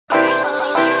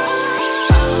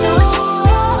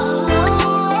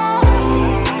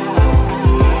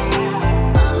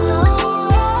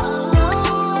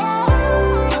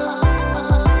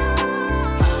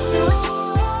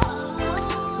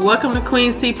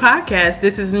Queen C podcast.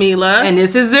 This is Mila. And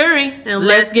this is Zuri. And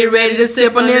let's get ready to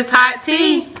sip on this hot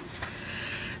tea.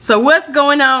 So what's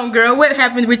going on, girl? What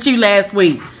happened with you last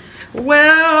week?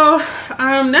 Well,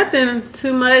 nothing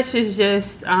too much. It's just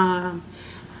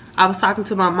I was talking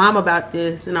to my mom about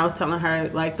this, and I was telling her,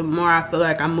 like, the more I feel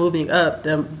like I'm moving up,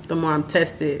 the more I'm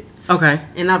tested. Okay.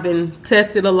 And I've been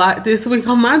tested a lot this week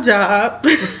on my job.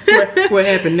 What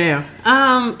happened now?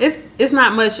 It's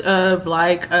not much of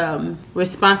like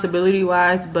responsibility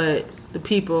wise, but the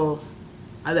people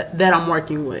that I'm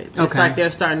working with. It's Okay. like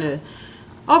they're starting to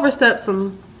overstep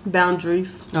some boundaries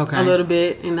Okay. a little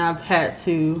bit, and I've had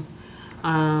to.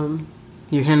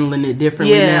 You're handling it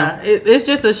differently now? It's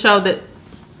just to show that,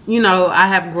 you know, I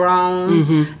have grown,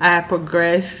 Mhm. I have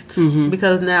progressed, Mhm.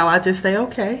 because now I just say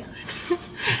okay,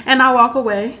 and I walk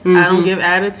away. I Mhm. don't give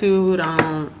attitude, I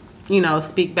don't, you know,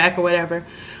 speak back or whatever.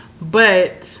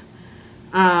 But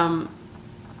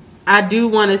I do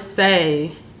want to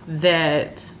say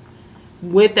that,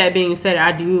 with that being said,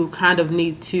 I do kind of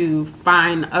need to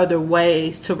find other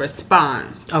ways to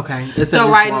respond. Okay. Instead So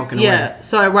of right, walking yeah. away.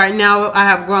 So right now I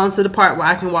have grown to the part where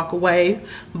I can walk away,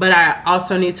 but I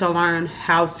also need to learn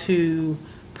how to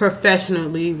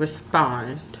professionally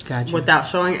respond. Gotcha. Without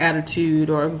showing attitude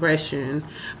or aggression,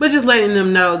 but just letting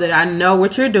them know that I know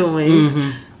what you're doing,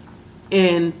 Mhm.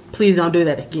 and please don't do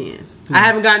that again. Mhm. I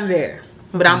haven't gotten there,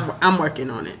 but Okay. I'm working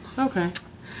on it. Okay.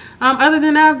 Other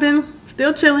than that, I've been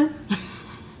still chilling.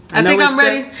 I think I'm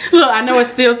ready. Look, I know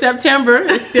it's still September.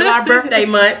 It's still our birthday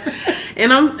month.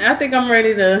 And I think I'm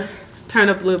ready to turn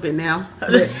up a little bit now.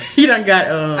 You done got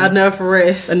Enough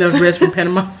rest. enough rest from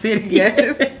Panama City.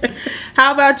 Yes.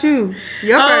 How about you?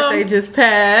 Your birthday just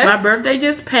passed. My birthday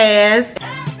just passed.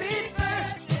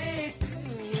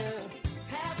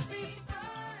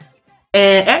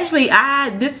 And actually,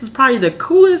 this is probably the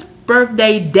coolest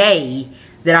birthday day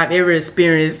that I've ever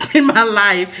experienced in my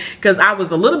life, because I was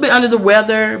a little bit under the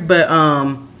weather, but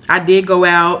I did go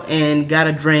out and got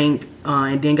a drink,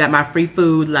 and then got my free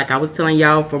food, like I was telling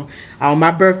y'all, from all my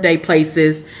birthday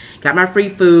places. Got my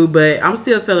free food, but I'm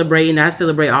still celebrating. I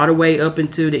celebrate all the way up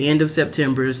until the end of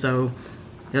September, so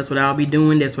that's what I'll be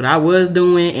doing. That's what I was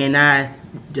doing, and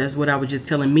just what I was just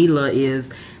telling Mila is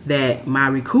that my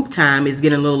recoup time is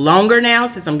getting a little longer now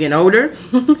since I'm getting older.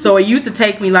 So it used to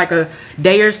take me like a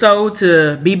day or so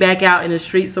to be back out in the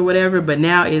streets or whatever, but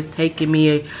now it's taking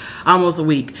me almost a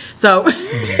week. So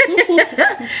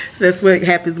that's what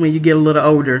happens when you get a little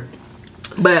older.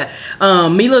 But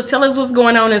Mila, tell us what's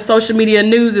going on in social media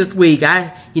news this week.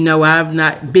 I'm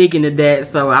not big into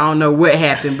that, so I don't know what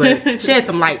happened, but shed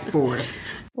some light for us.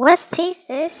 What's tea,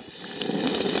 sis?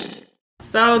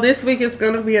 So this week is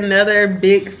going to be another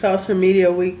big social media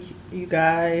week, you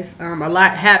guys. A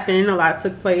lot happened, a lot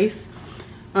took place.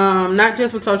 Not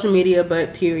just with social media,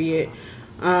 but period.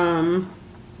 First,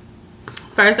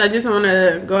 I just want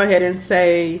to go ahead and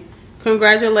say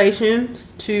congratulations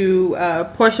to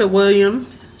Portia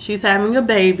Williams. She's having a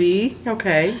baby.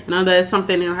 Okay. I know that's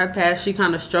something in her past she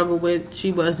kind of struggled with.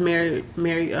 She was married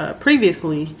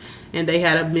previously, and they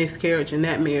had a miscarriage in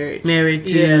that marriage. Married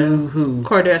to who?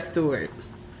 Cordell Stewart.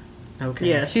 Okay.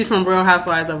 Yeah, she's from Real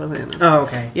Housewives of Atlanta. Oh,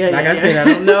 okay. Yeah, like yeah, I said, yeah. I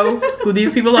don't know who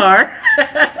these people are.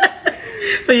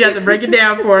 So you have to break it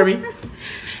down for me.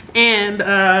 And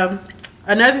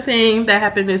another thing that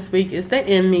happened this week is the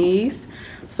Emmys.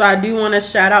 So I do want to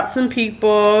shout out some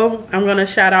people. I'm going to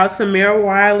shout out Samira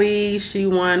Wiley. She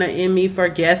won an Emmy for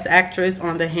Guest Actress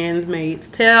on The Handmaid's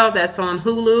Tale. That's on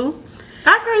Hulu.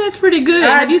 I've heard that's pretty good.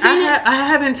 Have you seen it? I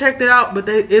haven't checked it out, but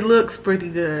it looks pretty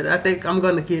good. I think I'm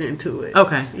going to get into it.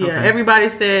 Okay. Yeah, okay. everybody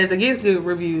says, it gets good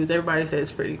reviews. Everybody says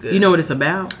it's pretty good. You know what it's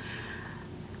about?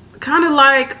 Kind of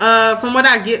like, from what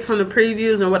I get from the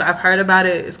previews and what I've heard about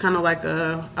it, it's kind of like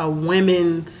a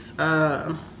women's,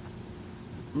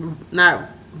 not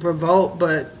revolt,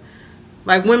 but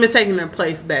like women taking their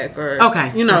place back, or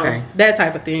that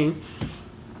type of thing.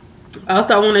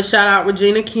 Also, I want to shout out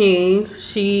Regina King.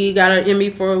 She got an Emmy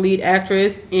for lead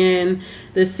actress in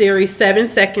the series 7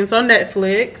 Seconds on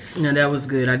Netflix. No, that was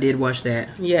good. I did watch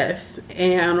that. Yes.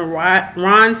 And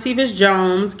Ron Cephas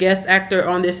Jones, guest actor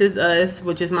on This Is Us,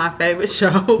 which is my favorite show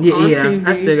on TV.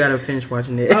 I still gotta finish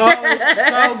watching it. Oh,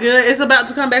 it's so good. It's about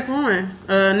to come back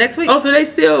on next week. Oh, so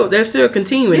they're still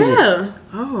continuing it. Yeah.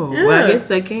 Oh, Yeah. well, I guess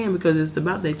they can, because it's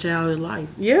about their childhood life.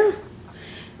 Yeah.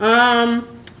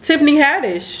 Tiffany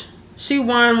Haddish. She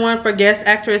won one for guest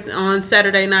actress on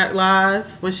Saturday Night Live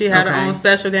when she had her own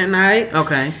special that night.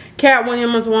 Okay. Cat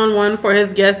Williams won one for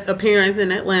his guest appearance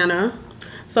in Atlanta.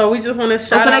 So we just want to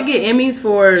shout out. So they get Emmys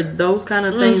for those kind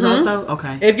of things also?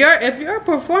 Okay. If your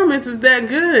performance is that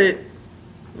good,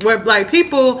 where like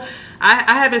people,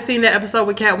 I haven't seen that episode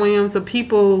with Cat Williams, so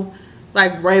people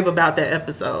like rave about that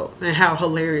episode and how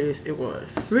hilarious it was.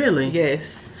 Really? Yes.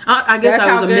 I guess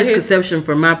that was a misconception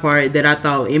for my part, that I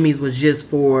thought Emmys was just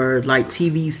for like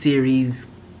TV series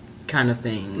kind of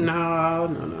things.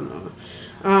 No.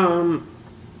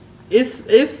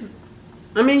 It's.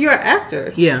 I mean, you're an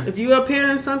actor. Yeah. If you appear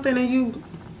in something and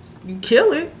you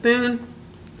kill it, then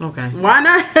okay. Why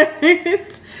not?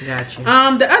 Gotcha.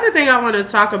 The other thing I want to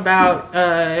talk about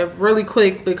really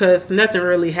quick, because nothing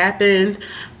really happened,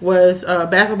 was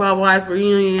Basketball Wives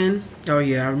reunion. Oh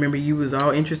yeah, I remember you was all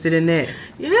interested in that.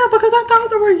 Yeah, because I thought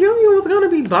the reunion was gonna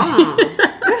be bomb.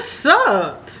 It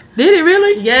sucked. Did it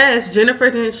really? Yes,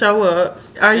 Jennifer didn't show up.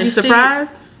 Are you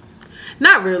surprised?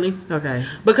 Not really. Okay.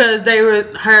 Because they were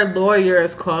her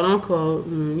lawyers, quote unquote.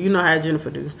 You know how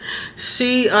Jennifer do.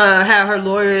 She had her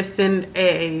lawyers send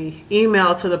a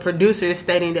email to the producers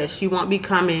stating that she won't be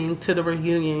coming to the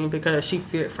reunion because she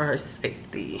feared for her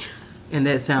safety. And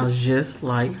that sounds just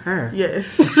like her. Yes,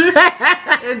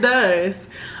 it does.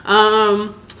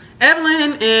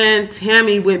 Evelyn and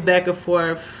Tammy went back and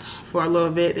forth for a little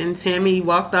bit, and Tammy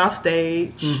walked off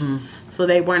stage. Mm-hmm. So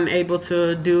they weren't able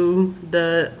to do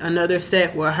another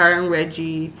set with her and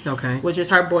Reggie, okay, which is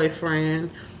her boyfriend.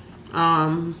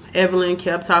 Evelyn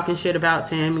kept talking shit about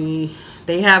Tammy.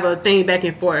 They have a thing back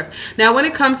and forth. Now, when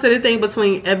it comes to the thing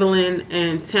between Evelyn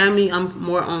and Tammy, I'm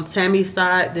more on Tammy's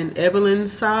side than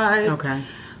Evelyn's side. Okay.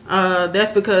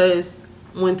 That's because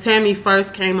when Tammy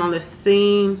first came on the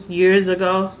scene years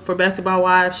ago for Basketball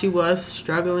Wives, she was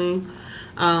struggling.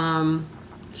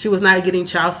 She was not getting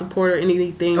child support or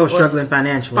anything. Oh, struggling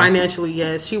financially. Financially,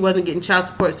 yes. She wasn't getting child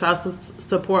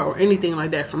support or anything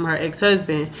like that from her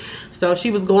ex-husband. So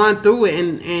she was going through it,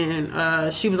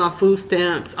 and she was on food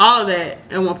stamps, all of that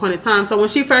at one point in time. So when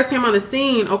she first came on the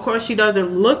scene, of course, she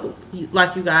doesn't look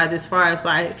like you guys as far as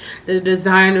like the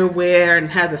designer wear, and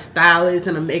has a stylist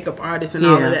and a makeup artist and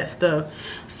all of that stuff.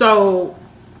 So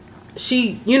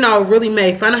she, really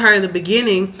made fun of her in the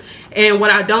beginning. And what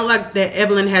I don't like that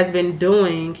Evelyn has been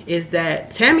doing is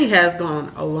that Tammy has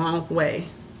gone a long way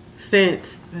since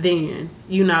then.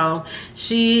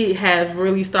 She has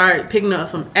really started picking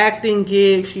up some acting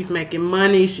gigs. She's making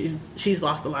money. She's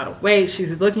lost a lot of weight. She's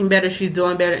looking better. She's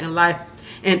doing better in life.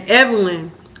 And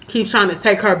Evelyn keeps trying to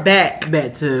take her back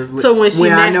to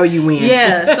when I know you win.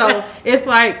 Yeah, so it's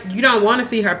like you don't want to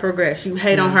see her progress. You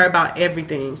hate on her about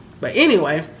everything. But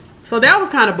anyway, so that was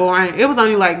kind of boring. It was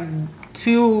only like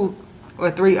 2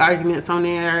 or 3 arguments on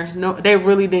there. No, they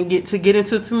really didn't get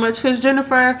into too much because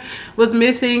Jennifer was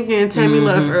missing and Tammy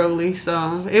left early,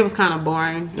 so it was kind of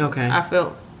boring. Okay. I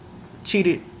felt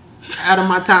cheated out of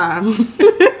my time.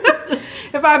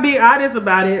 If I be honest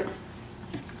about it.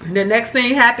 The next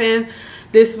thing happened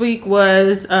this week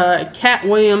was Cat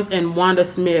Williams and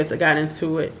Wanda Smith got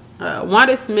into it.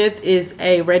 Wanda Smith is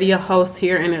a radio host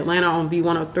here in Atlanta on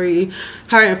V103.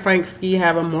 Her and Frank Ski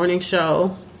have a morning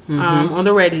show on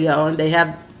the radio, and they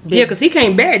have because he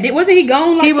came back. Wasn't he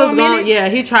gone? Like he was gone. Yeah,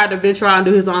 he tried to venture out and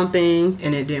do his own thing,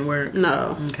 and it didn't work.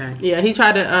 No. Okay. Yeah, he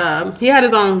tried to. He had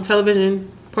his own television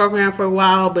program for a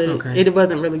while, but it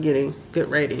wasn't really getting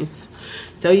good ratings.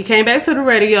 So he came back to the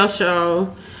radio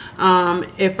show.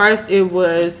 At first, it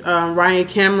was Ryan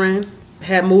Cameron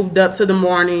had moved up to the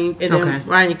morning, and then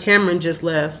Ryan Cameron just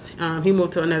left. He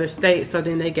moved to another state, so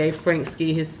then they gave Frank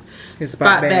Ski his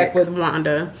spot back with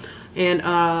Wanda. And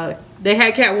they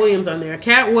had Cat Williams on there.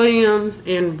 Cat Williams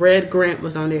and Red Grant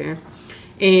was on there.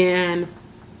 And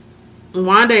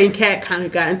Wanda and Cat kind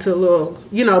of got into a little,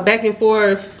 back and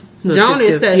forth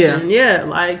Jonas session. Yeah,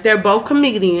 like they're both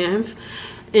comedians.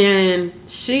 And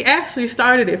she actually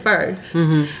started it first.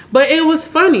 But it was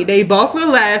funny. They both were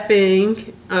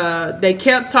laughing. They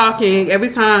kept talking.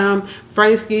 Every time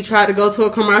Frank Ski tried to go to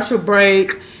a commercial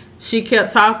break, she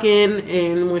kept talking,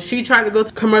 and when she tried to go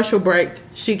to commercial break,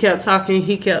 she kept talking,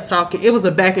 he kept talking. It was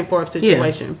a back and forth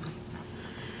situation. Yeah.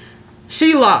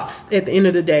 She lost at the end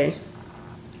of the day.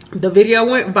 The video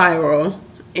went viral,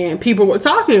 and people were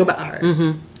talking about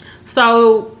her.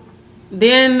 So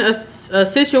then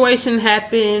a situation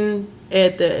happened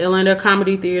at the Atlanta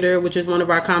Comedy Theater, which is one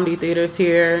of our comedy theaters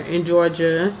here in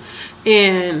Georgia,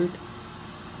 and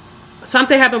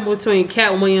something happened between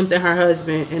Cat Williams and her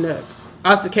husband, and the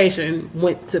altercation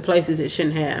went to places it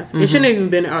shouldn't have. It shouldn't have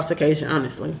even been an altercation,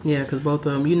 honestly. Yeah, because both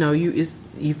of them,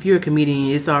 if you're a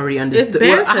comedian, it's already understood.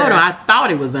 Well, hold on, I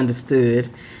thought it was understood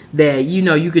that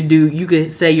you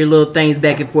could say your little things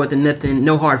back and forth and nothing,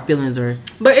 no hard feelings or.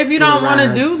 But if you don't want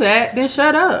to do that, then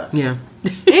shut up. Yeah.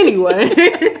 Anyway,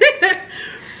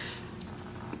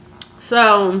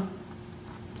 so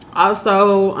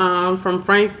Also, from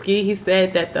Frank Ski, he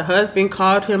said that the husband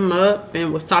called him up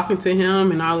and was talking to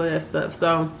him and all of that stuff.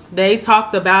 So they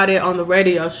talked about it on the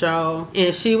radio show,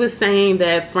 and she was saying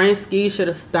that Frank Ski should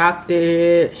have stopped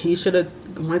it. He should have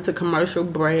went to commercial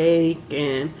break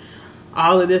and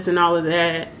all of this and all of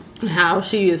that. How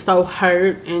she is so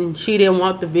hurt and she didn't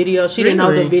want the video. She didn't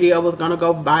know the video was gonna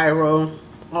go viral.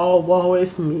 Oh, woe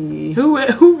is me.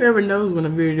 Whoever knows when a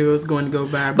video is going to go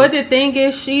viral. But the thing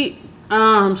is, she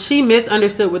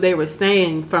misunderstood what they were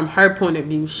saying from her point of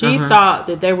view. She thought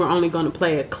that they were only going to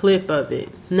play a clip of it,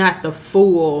 not the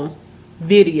full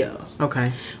video.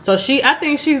 Okay. So I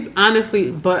think she's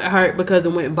honestly butthurt because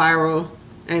it went viral,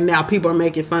 and now people are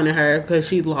making fun of her because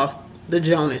she lost the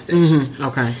Jonas section.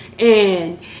 Okay.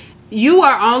 And you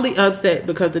are only upset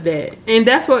because of that, and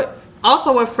that's what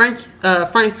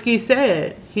Frank Ski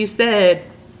said. He said,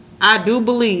 "I do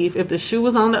believe if the shoe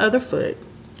was on the other foot,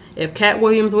 if Cat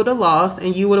Williams would have lost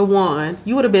and you would have won,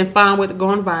 you would have been fine with it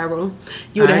going viral.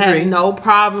 You would have had no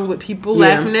problem with people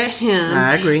laughing at him.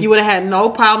 I agree. You would have had no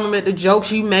problem with the jokes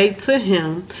you made to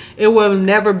him. It would have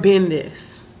never been this."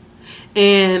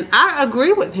 And I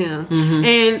agree with him.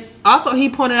 And also he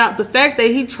pointed out the fact that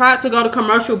he tried to go to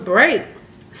commercial break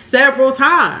several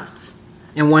times.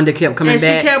 And Wanda kept coming back.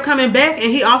 And she kept coming back.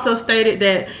 And he also stated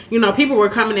that, people were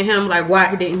coming to him like,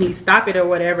 why didn't he stop it or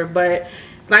whatever. But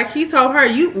like he told her,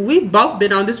 we've both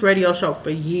been on this radio show for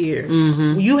years.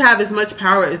 You have as much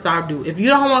power as I do. If you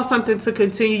don't want something to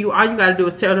continue, all you got to do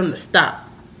is tell them to stop.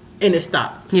 And it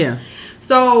stops. Yeah.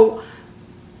 So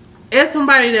as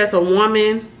somebody that's a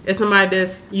woman, as somebody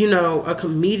that's, a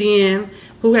comedian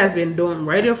who has been doing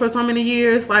radio for so many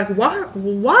years, like, why are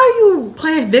you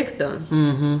playing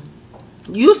victim?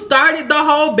 You started the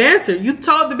whole banter. You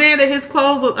told the man that his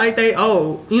clothes look like they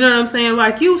old. You know what I'm saying?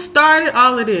 Like, you started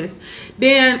all of this.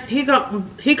 Then he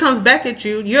comes back at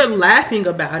you. You're laughing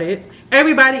about it.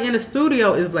 Everybody in the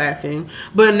studio is laughing.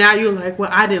 But now you're like, well,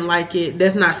 I didn't like it.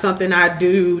 That's not something I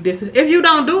do. If you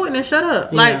don't do it, then shut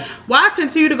up. Yeah. Like, why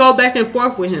continue to go back and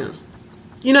forth with him?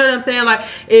 You know what I'm saying? Like,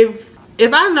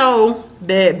 if I know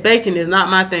that baking is not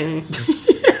my thing,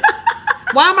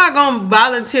 why am I going to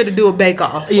volunteer to do a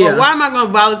bake-off? Yeah. Or why am I going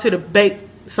to volunteer to bake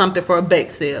something for a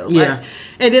bake sale? Like,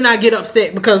 and then I get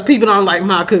upset because people don't like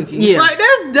my cookies. Yeah. Like,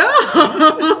 that's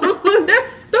dumb. That's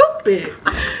stupid.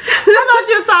 I thought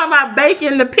you were talking about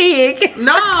baking the pig.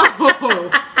 No.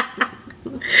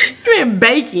 You mean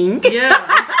baking. Yeah.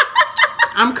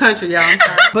 I'm country, y'all. I'm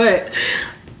sorry. But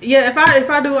yeah, if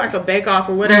I do like a bake off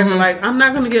or whatever, like, I'm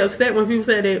not gonna get upset when people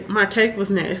say that my cake was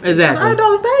nasty. Exactly. I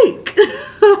don't bake.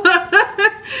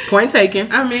 Point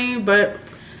taken. I mean, but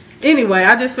anyway,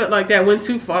 I just felt like that went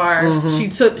too far. She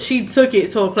took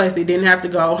it to a place it didn't have to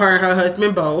go. Her and her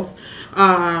husband both.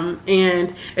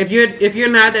 And if you're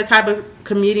not that type of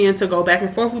comedian to go back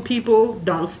and forth with people,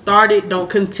 don't start it,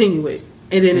 don't continue it.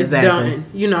 And then it's done.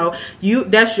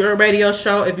 That's your radio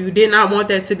show. If you did not want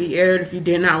that to be aired, if you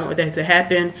did not want that to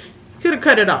happen, you could have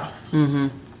cut it off.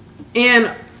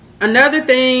 And another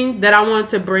thing that I want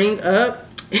to bring up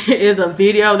is a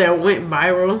video that went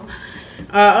viral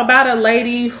about a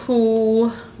lady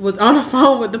who was on the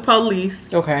phone with the police.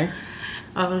 Okay.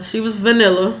 She was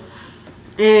Vanilla.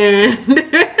 And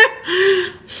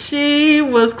she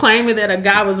was claiming that a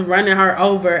guy was running her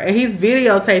over, and he's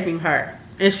videotaping her.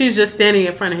 And she's just standing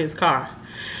in front of his car.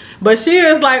 But she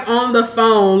is like on the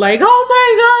phone, like, oh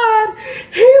my God,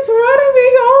 he's running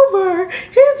me over.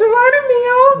 He's running me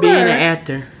over. Being an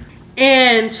actor.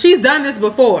 And she's done this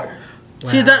before.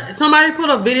 Wow. Somebody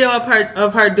put a video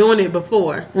of her doing it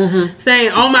before.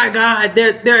 Saying, oh my God,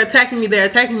 they're attacking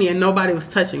me, and nobody was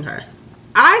touching her.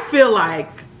 I feel like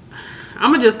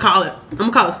I'm gonna call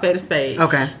it spade a spade.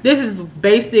 Okay. This is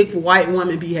basic white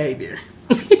woman behavior.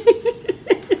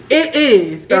 It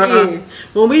is. It is.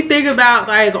 When we think about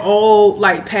like old,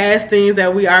 like past things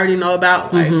that we already know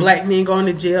about, like black men going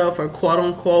to jail for quote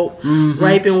unquote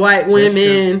raping white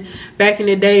women back in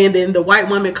the day, and then the white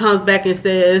woman comes back and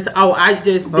says, "Oh, I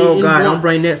just didn't don't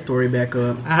bring that story back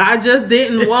up. I just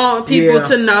didn't want people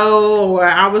to know, or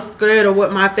I was scared of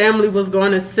what my family was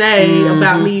going to say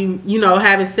about me,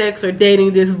 having sex or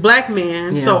dating this black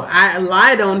man. So I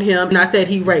lied on him and I said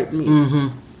he raped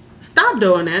me." Stop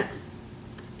doing that.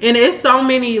 And it's so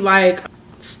many like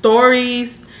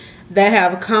stories that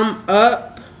have come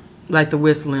up, like the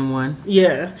whistling one.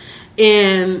 Yeah.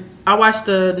 And I watched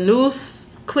a news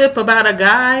clip about a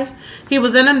guy. He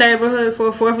was in a neighborhood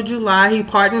for 4th of July. He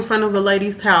parked in front of a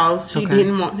lady's house. She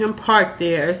didn't want him parked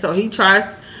there, so he tries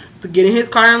to get in his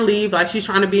car and leave, like she's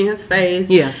trying to be in his face.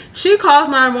 Yeah. She calls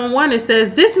 911 and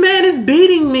says, "This man is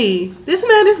beating me. This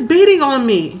man is beating on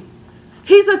me.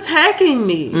 He's attacking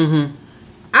me."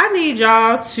 I need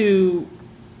y'all to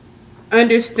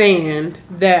understand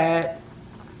that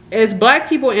as black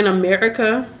people in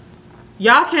America,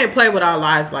 y'all can't play with our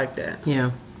lives like that.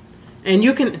 Yeah. And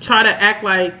you can try to act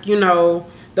like, you know,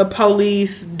 the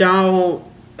police don't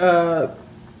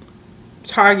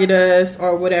target us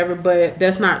or whatever, but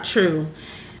that's not true.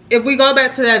 If we go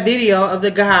back to that video of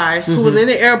the guy who was in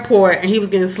the airport and he was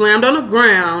getting slammed on the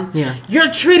ground,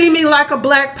 you're treating me like a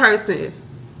black person.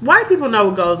 White people know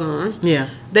what goes on. Yeah.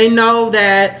 They know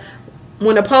that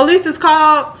when the police is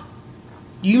called,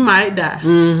 you might die.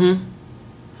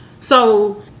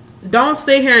 So don't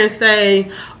sit here and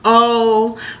say,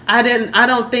 oh, I didn't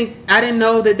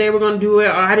know that they were going to do it,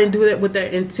 or I didn't do it with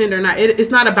that intent or not.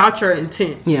 It's not about your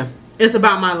intent. Yeah. It's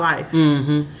about my life.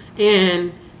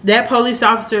 And that police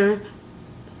officer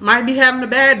might be having a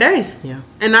bad day. Yeah.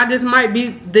 And that just might be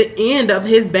the end of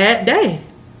his bad day.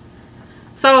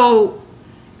 So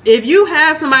if you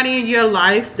have somebody in your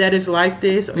life that is like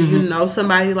this, or you know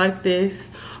somebody like this,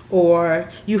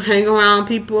 or you hang around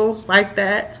people like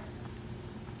that,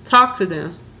 talk to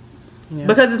them. Yeah.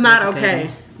 Because it's not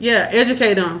okay. Yeah,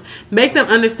 educate them. Make them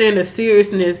understand the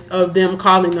seriousness of them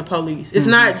calling the police. It's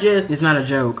not just... It's not a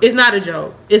joke. It's not a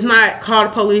joke. It's not call the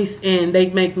police and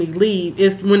they make me leave.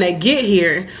 It's when they get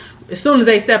here, as soon as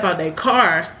they step out their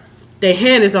car, their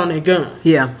hand is on their gun.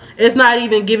 Yeah. It's not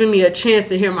even giving me a chance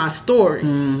to hear my story.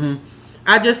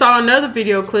 I just saw another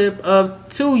video clip of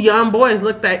two young boys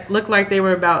looked like they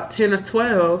were about 10 or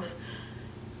 12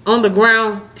 on the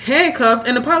ground, handcuffed,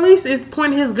 and the police is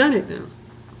pointing his gun at them.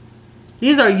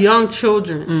 These are young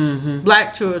children,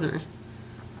 black children.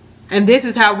 And this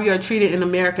is how we are treated in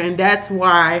America. And that's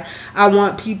why I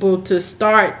want people to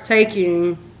start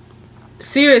taking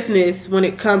seriousness when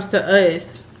it comes to us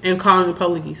and calling the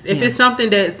police. If it's something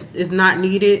that is not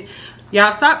needed,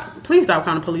 y'all please stop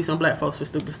calling the police on black folks for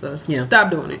stupid stuff. Yeah.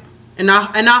 Stop doing it. And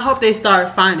I hope they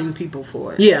start finding people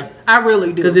for it. Yeah. I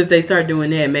really do. Because if they start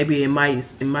doing that, maybe it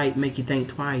might make you think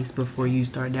twice before you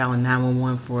start dialing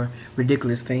 911 for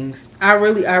ridiculous things. I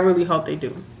really hope they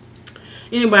do.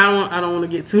 Anyway, I don't want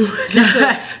to get too much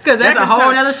because that's a whole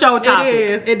other show topic.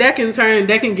 It is.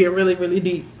 That can get really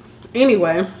deep.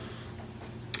 Anyway,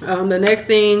 the next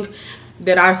thing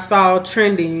that I saw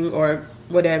trending or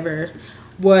whatever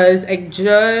was a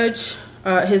judge.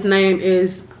 His name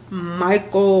is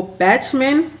Michael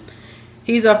Bachmann.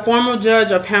 He's a former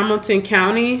judge of Hamilton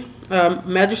County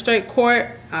Magistrate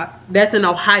Court. That's in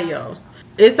Ohio.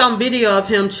 It's on video of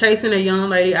him chasing a young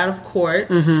lady out of court.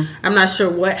 I'm not sure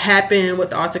what happened, what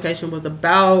the altercation was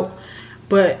about,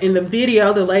 but in the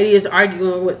video, the lady is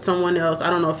arguing with someone else. I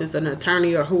don't know if it's an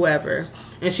attorney or whoever,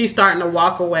 and she's starting to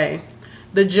walk away.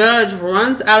 The judge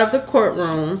runs out of the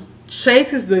courtroom,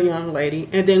 chases the young lady,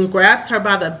 and then grabs her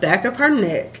by the back of her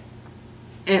neck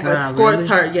and escorts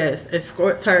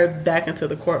her back into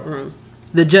the courtroom.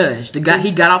 The judge, the guy,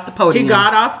 he got off the podium. He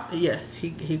got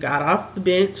off the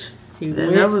bench.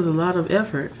 That was a lot of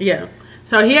effort. Yeah.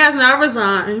 So he has now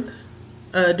resigned.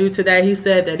 Due to that, he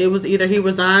said that it was either he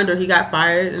resigned or he got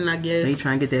fired, and I guess they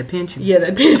trying to get that pension. Yeah,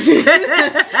 that pension.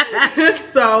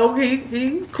 So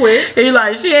he quit. He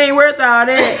like, she ain't worth all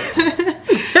that.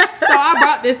 So I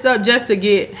brought this up just to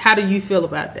get, how do you feel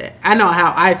about that? I know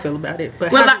how I feel about it,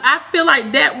 but I feel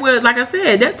like that was, like I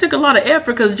said, that took a lot of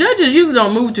effort because judges usually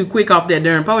don't move too quick off that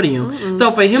darn podium.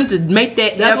 So for him to make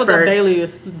that that's effort, what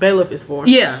the bailiff is for.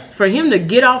 Yeah, for him to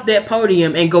get off that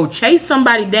podium and go chase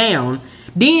somebody down.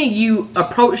 Then you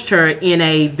approached her in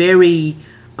a very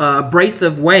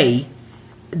abrasive way.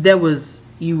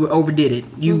 You overdid it.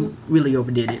 You really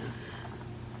overdid it.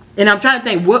 And I'm trying to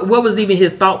think, what was even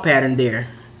his thought pattern there?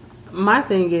 My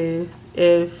thing is,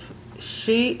 if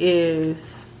she is,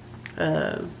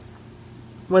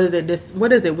 what is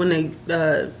it when they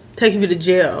take you to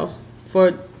jail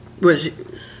for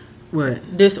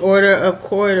what disorder of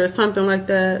court or something like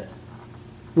that?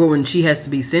 Well, when she has to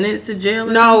be sentenced to jail?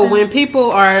 No, when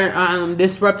people are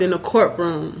disrupting the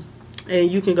courtroom, and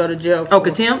you can go to jail. Oh,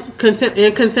 contempt?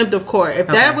 Contempt of court. If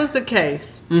that was the case,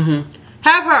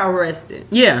 have her arrested.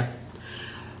 Yeah.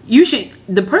 You should.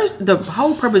 The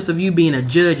whole purpose of you being a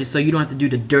judge is so you don't have to do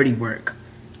the dirty work.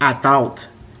 I thought.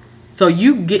 So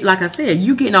you get, like I said,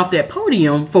 you getting off that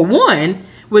podium for one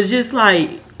was just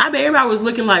like, I bet everybody was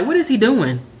looking like, what is he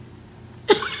doing?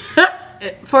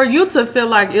 For you to feel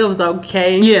like it was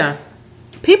okay. Yeah.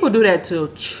 People do that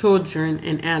to children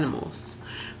and animals.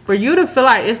 For you to feel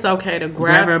like it's okay to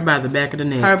grab her by the back of the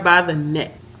neck. Her by the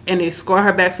neck. And escort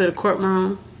her back to the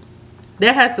courtroom.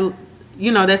 That has to,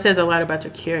 that says a lot about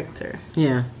your character.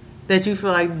 Yeah. That you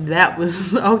feel like that was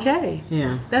okay.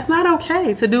 Yeah. That's not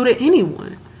okay to do to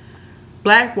anyone.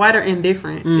 black, white, or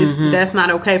indifferent. That's not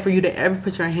okay for you to ever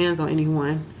put your hands on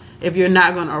anyone if you're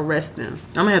not going to arrest them.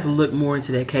 I'm going to have to look more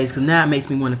into that case because now it makes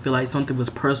me want to feel like something was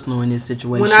personal in this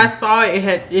situation. When I saw it,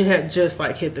 it had just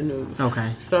like hit the news.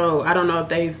 Okay. So I don't know if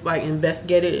they've like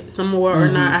investigated it some more or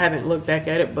not. I haven't looked back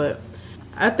at it, but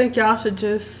I think y'all should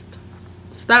just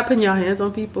stop putting your hands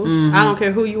on people. I don't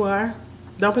care who you are.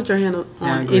 Don't put your hand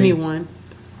on anyone.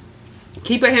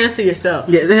 Keep your hands to yourself.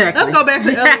 Yeah, exactly. Let's go back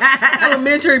to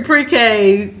elementary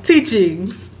pre-K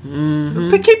teachings.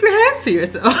 But keep your hands to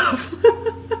yourself.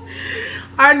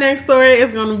 Our next story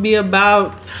is going to be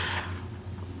about...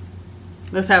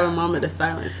 Let's have a moment of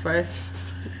silence first.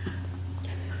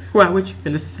 What you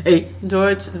finna say?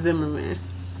 George Zimmerman.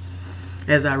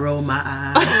 As I roll my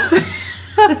eyes.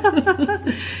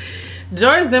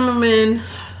 George Zimmerman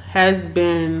has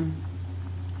been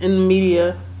in the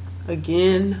media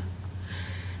again.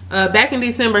 Back in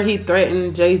December, he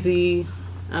threatened Jay-Z,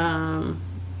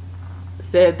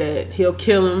 said that he'll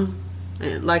kill him,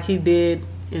 like he did,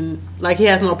 and like he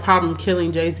has no problem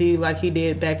killing Jay-Z like he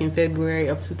did back in February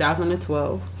of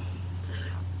 2012.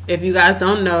 If you guys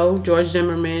don't know, George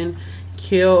Zimmerman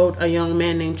killed a young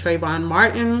man named Trayvon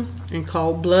Martin in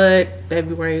cold blood,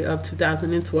 February of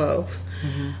 2012.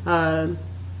 And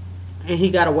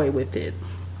he got away with it.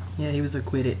 Yeah, he was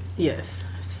acquitted. Yes.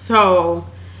 So,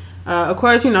 of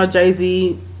course, you know,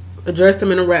 Jay-Z addressed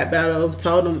him in a rap battle,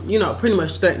 told him, you know, pretty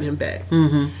much threatened him back.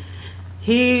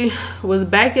 He was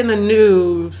back in the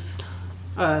news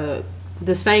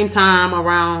the same time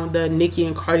around the Nicki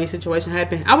and Cardi situation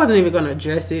happened. I wasn't even going to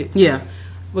address it. Yeah.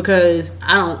 Because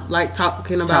I don't like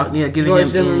talking about giving George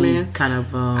him Zimmerman. Any kind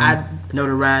of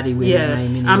notoriety with his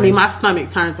name anyway. I mean, my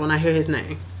stomach turns when I hear his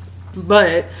name.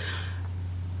 But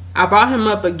I brought him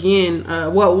up again.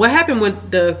 What happened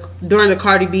during the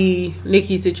Cardi B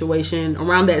Nicki situation?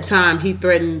 Around that time, he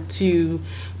threatened to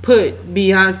put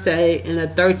Beyonce in a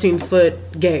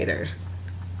 13-foot gator.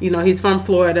 You know, he's from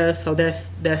Florida, so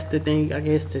that's the thing, I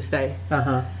guess, to say.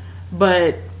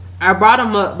 But I brought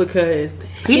him up because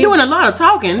he's doing a lot of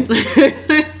talking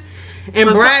and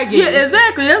bragging. Yeah,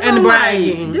 exactly. That's and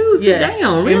bragging. Dude, sit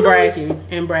down. Really?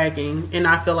 And bragging. And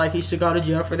I feel like he should go to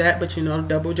jail for that. But you know,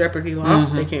 double jeopardy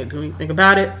law. They can't do anything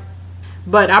about it.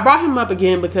 But I brought him up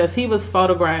again because he was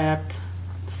photographed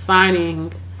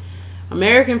signing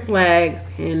American flags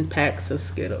in packs of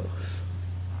Skittles.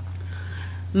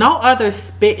 No other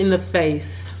spit in the face.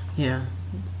 Yeah.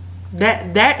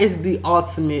 That is the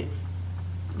ultimate,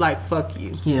 like, fuck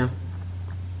you. Yeah.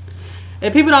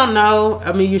 If people don't know,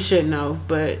 I mean, you should know,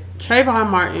 but Trayvon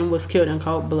Martin was killed in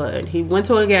cold blood. He went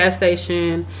to a gas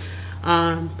station.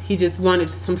 He just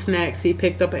wanted some snacks. He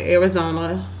picked up an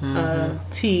Arizona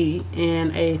tea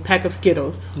and a pack of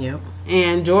Skittles. Yep.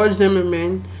 And George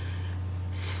Zimmerman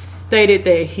stated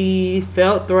that he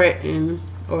felt threatened,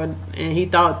 and he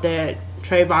thought that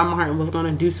Trayvon Martin was going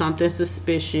to do something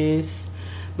suspicious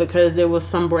because there was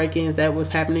some break-ins that was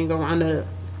happening around the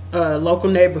local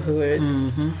neighborhoods.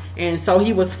 And so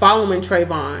he was following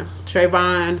Trayvon.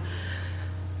 Trayvon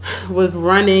was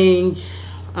running,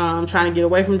 trying to get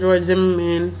away from George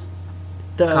Zimmerman.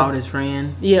 Called his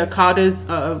friend. Yeah, called his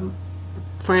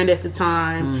friend at the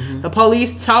time. The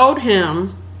police told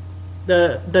him,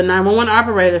 the 911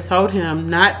 operator told him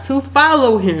not to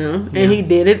follow him, and he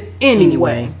did it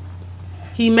anyway.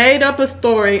 He made up a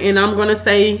story, and I'm gonna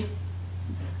say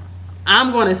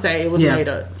it was made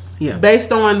up. Yeah.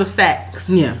 Based on the facts.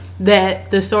 Yeah.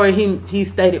 That the story he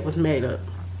stated was made up.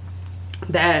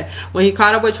 That when he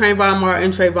caught up with Trayvon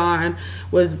Martin, Trayvon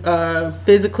was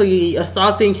physically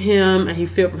assaulting him, and he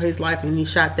feared for his life, and he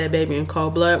shot that baby in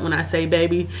cold blood. When I say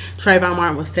baby, Trayvon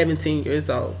Martin was 17 years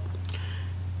old.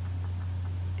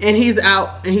 And he's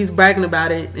out, and he's bragging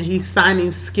about it, and he's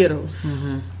signing Skittles.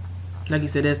 Like you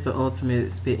said, that's the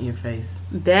ultimate spit in your face.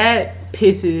 That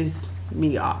pisses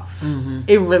me off.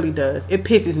 It really does. It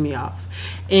pisses me off.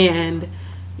 And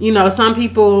you know, some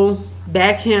people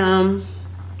back him.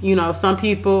 You know, some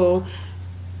people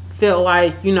feel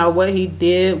like, you know, what he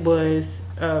did was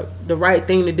the right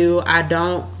thing to do. I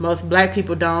don't. Most black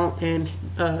people don't. And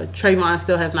Trayvon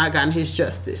still has not gotten his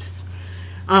justice.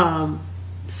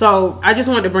 So I just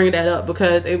wanted to bring that up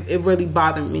because it really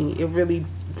bothered me. It really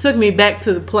took me back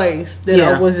to the place that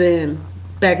I was in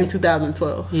back in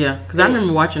 2012. Yeah, because I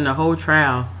remember watching the whole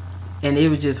trial, and it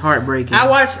was just heartbreaking. I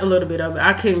watched a little bit of it.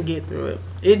 I couldn't get through it.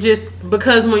 It just,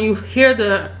 because when you hear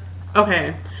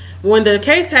when the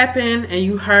case happened and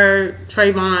you heard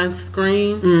Trayvon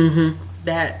scream,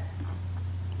 that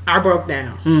I broke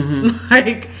down.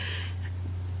 Like,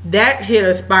 that hit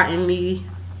a spot in me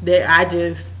that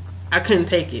I couldn't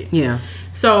take it. Yeah.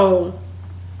 So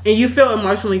and you feel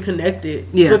emotionally connected.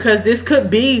 Yeah. Because this could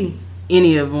be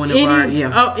any of one of our,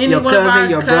 your cousin,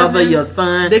 your brother, your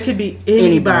son. There could be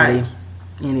anybody.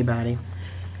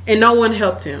 And no one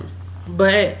helped him.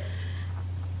 But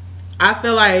I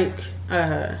feel like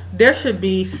there should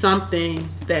be something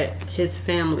that his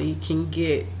family can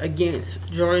get against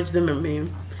George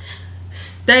Zimmerman,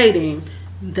 stating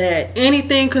that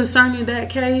anything concerning that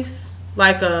case,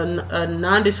 like a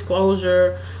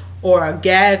non-disclosure or a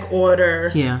gag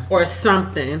order or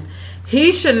something,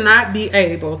 he should not be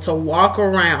able to walk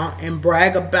around and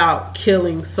brag about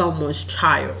killing someone's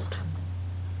child.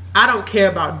 I don't care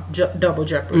about double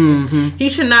jeopardy. Mm-hmm. He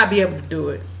should not be able to do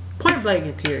it. Point blank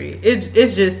and period.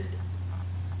 It's just,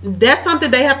 that's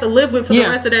something they have to live with for the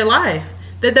rest of their life.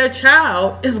 That their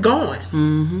child is gone.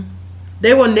 Mm-hmm.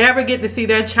 They will never get to see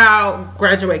their child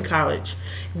graduate college,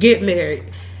 get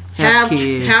married, have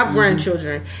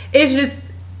grandchildren. It's just,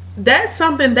 that's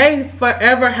something they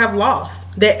forever have lost,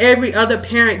 that every other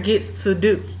parent gets to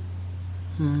do.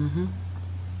 Mm-hmm.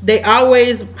 They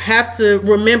always have to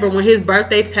remember when his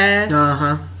birthday passed.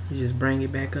 You just bring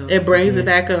it back up. It brings it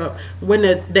back up. When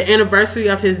the anniversary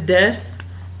of his death,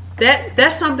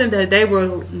 that's something that they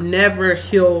will never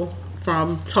heal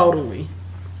from totally.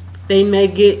 They may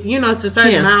get, to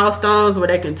certain milestones where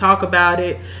they can talk about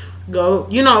it, go,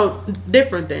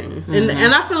 different things. Mm-hmm.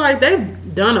 And I feel like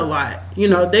they've done a lot.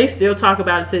 They still talk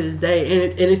about it to this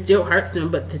day, and it still hurts them,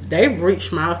 but they've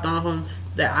reached milestones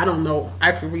that I don't know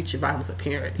I could reach if I was a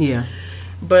parent. Yeah.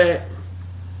 But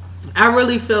I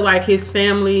really feel like his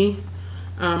family,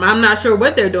 I'm not sure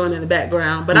what they're doing in the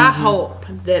background, but I hope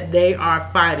that they are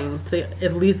fighting to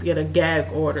at least get a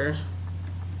gag order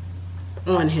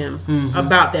on him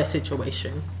about that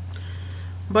situation.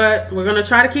 But we're gonna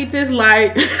try to keep this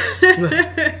light.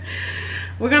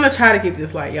 We're gonna try to keep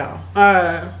this light, y'all.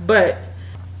 But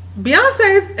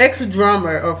Beyonce's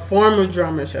ex-drummer, or former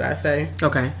drummer, should I say?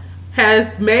 Okay.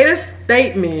 Has made a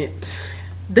statement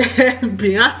that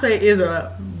Beyonce is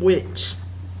a witch.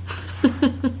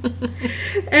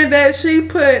 And that she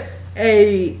put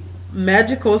a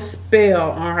magical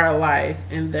spell on her life,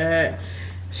 and that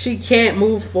she can't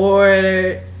move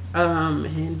forward.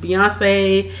 And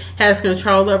Beyonce has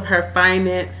control of her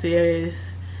finances.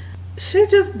 She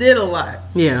just did a lot.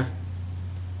 Yeah.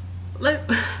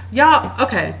 Y'all,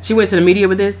 okay. She went to the media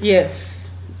with this? Yes.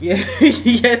 Yeah.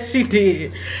 Yes, she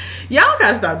did. Y'all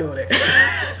gotta stop doing it.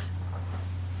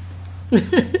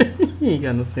 You ain't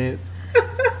got no sense.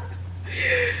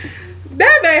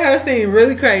 That made her seem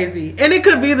really crazy. And it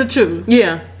could be the truth.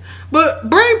 Yeah. But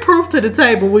bring proof to the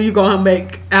table when you gonna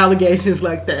make allegations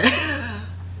like that.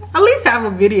 At least have a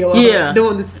video of her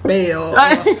doing the spell.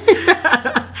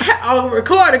 Or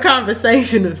record a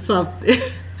conversation or something.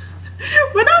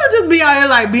 But don't just be out here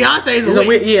like Beyonce's a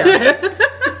witch. Yeah.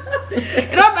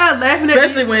 And I'm not laughing at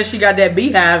especially when she got that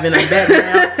beehive in her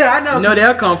background. I know. You know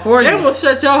they'll come for you. They will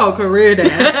shut your whole career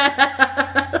down.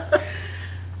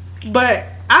 But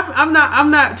I'm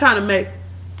not trying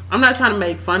to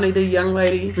make fun of the young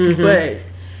lady. But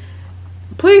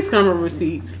please come with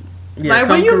receipts. Yeah, like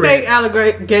when you make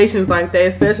allegations like that,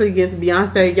 especially against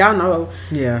Beyonce, y'all know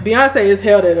Beyonce is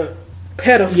held at a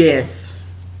pedestal. Yes.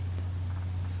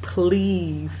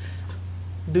 Please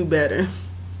do better.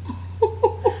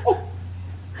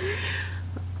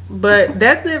 But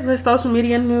that's it for social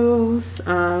media news.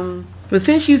 But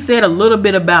since you said a little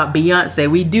bit about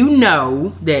Beyonce, we do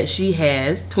know that she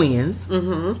has twins.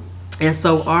 And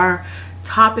so our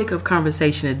topic of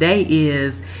conversation today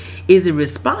is it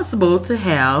responsible to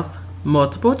have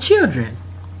multiple children?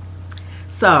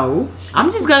 So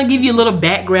I'm just gonna give you a little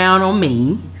background on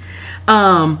me.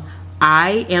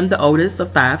 I am the oldest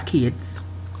of 5 kids,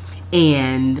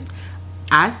 and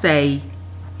I say,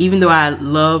 even though I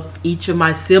love each of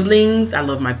my siblings, I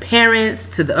love my parents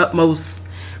to the utmost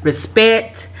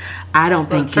respect, I don't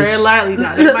think tread lightly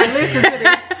now. They might listen to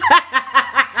this.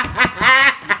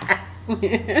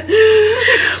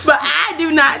 But I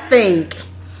do not think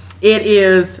it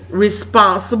is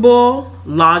responsible,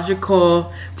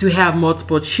 logical to have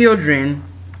multiple children.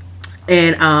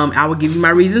 And I will give you my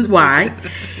reasons why.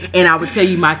 And I would tell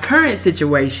you my current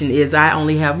situation is I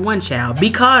only have 1 child,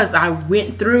 because I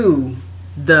went through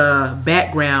the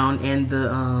background and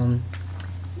the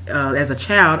as a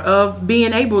child of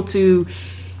being able to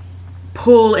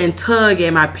pull and tug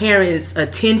at my parents'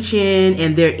 attention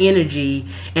and their energy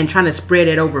and trying to spread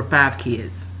it over 5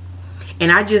 kids.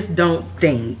 And I just don't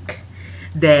think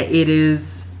that it is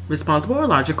responsible or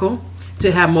logical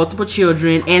to have multiple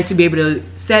children and to be able to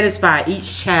satisfy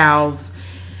each child's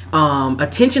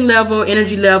attention level,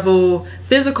 energy level,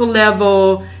 physical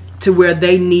level to where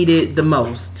they need it the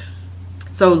most.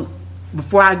 So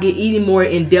before I get any more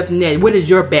in depth in that, what is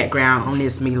your background on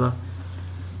this, Mila?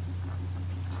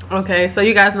 Okay, so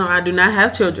you guys know I do not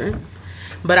have children,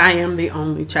 but I am the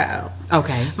only child.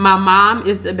 Okay. My mom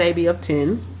is the baby of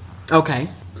 10. Okay.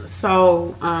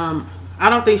 So I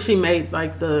don't think she made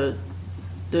like the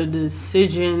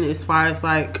decision as far as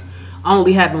like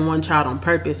only having one child on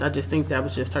purpose. I just think that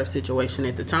was just her situation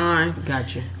at the time.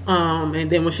 Gotcha.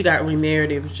 And then when she got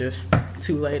remarried, it was just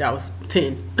too late. I was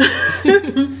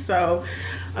 10. So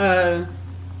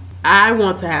I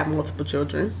want to have multiple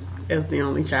children as the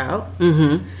only child.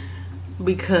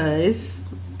 Because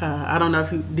I don't know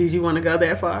if did you want to go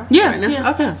that far? Yeah. Right now?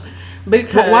 Yeah. Okay.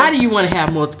 Because but why do you want to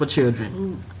have multiple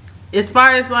children? As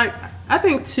far as like, I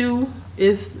think 2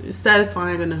 is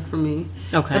satisfying enough for me.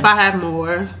 Okay. If I have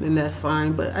more, then that's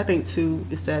fine. But I think 2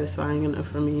 is satisfying enough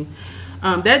for me.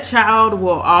 That child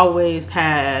will always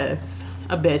have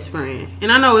a best friend.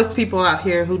 And I know it's people out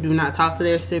here who do not talk to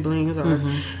their siblings, or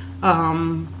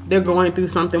they're going through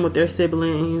something with their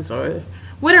siblings, or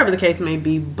whatever the case may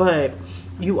be. But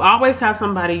you always have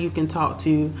somebody you can talk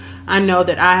to. I know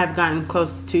that I have gotten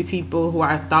close to people who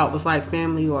I thought was like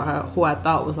family, or who I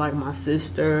thought was like my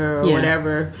sister or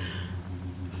whatever.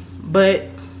 But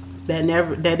that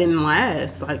didn't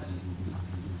last. Like,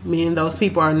 me and those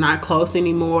people are not close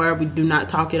anymore. We do not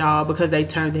talk at all because they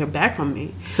turned their back on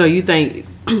me. So you think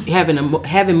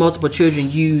having multiple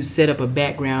children, you set up a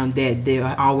background that they'll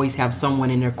always have someone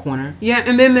in their corner? Yeah,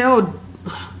 and then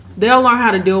they'll learn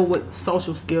how to deal with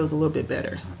social skills a little bit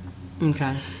better.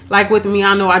 Okay. Like with me,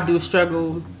 I know I do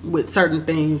struggle with certain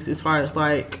things as far as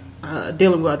like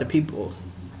dealing with other people.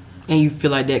 And you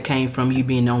feel like that came from you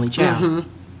being the only child?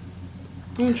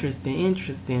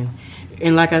 Interesting.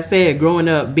 And like I said, growing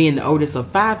up being the oldest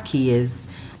of 5 kids,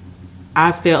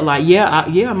 I felt like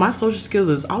my social skills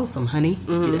is awesome, honey.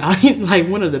 I'm like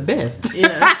one of the best.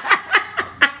 Yeah.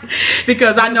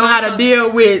 Because I know how to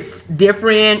deal with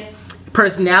different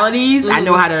personalities. I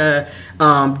know how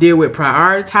to deal with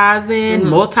prioritizing,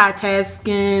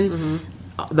 multitasking,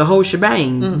 the whole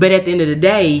shebang. But at the end of the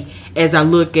day, as I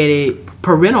look at it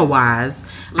parental wise,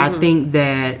 I think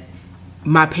that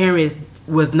my parents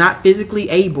was not physically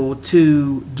able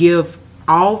to give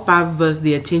all 5 of us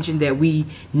the attention that we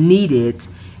needed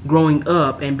growing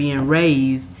up and being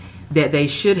raised, that they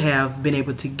should have been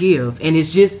able to give. And it's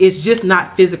just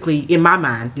not physically, in my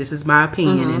mind, this is my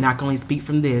opinion, and I can only speak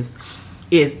from this,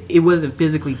 it wasn't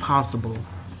physically possible.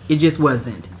 It just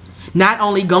wasn't. Not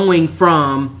only going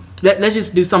from, let's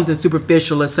just do something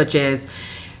superficial, such as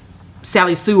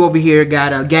Sally Sue over here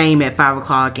got a game at 5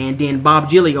 o'clock, and then Bob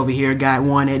Gilly over here got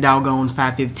one at doggone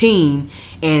 5:15,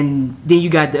 and then you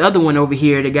got the other one over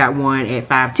here that got one at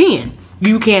 5:10.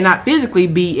 You cannot physically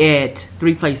be at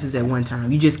 3 places at one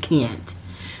time. You just can't.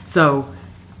 So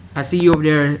I see you over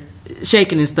there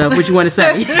shaking and stuff. What you want to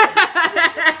say?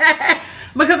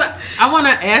 Because I want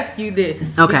to ask you this.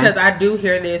 Okay. Because I do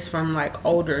hear this from like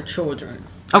older children.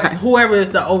 Okay. Like, whoever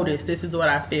is the oldest, this is what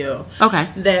I feel. Okay.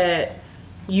 That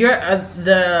you're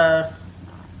the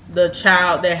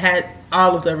child that had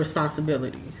all of the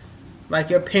responsibilities. Like,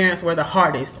 your parents were the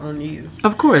hardest on you.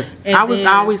 Of course. I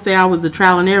always say I was a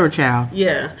trial and error child.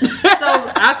 Yeah. So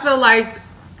I feel like,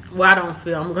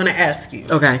 I'm going to ask you.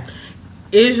 Okay.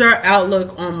 Is your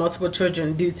outlook on multiple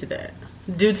children due to that?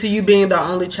 Due to you being the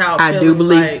only child? I do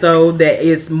believe so, that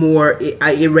it's more,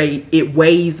 it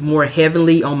weighs more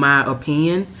heavily on my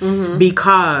opinion,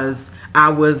 because I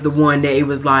was the one that it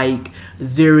was like,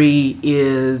 we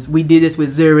did this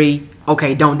with Zuri,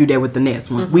 okay, don't do that with the next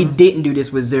one. We didn't do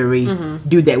this with Zuri,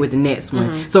 do that with the next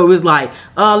one. So it was like,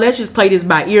 let's just play this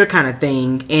by ear kind of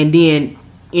thing. And then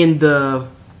in the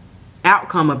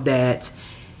outcome of that,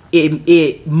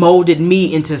 it molded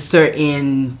me into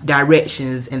certain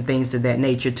directions and things of that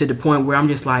nature, to the point where I'm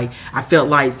just like, I felt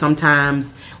like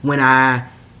sometimes when I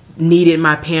needed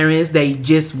my parents, they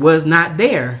just was not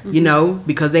there, you know,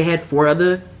 because they had 4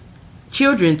 other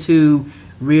children to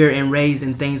rear and raise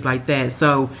and things like that.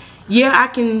 So yeah, I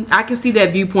can see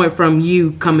that viewpoint from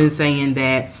you coming saying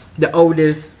that the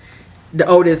oldest,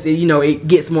 you know, it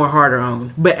gets more harder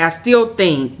on. But I still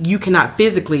think you cannot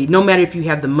physically, no matter if you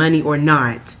have the money or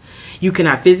not, you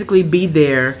cannot physically be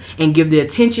there and give the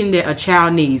attention that a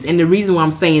child needs. And the reason why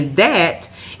I'm saying that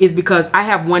is because I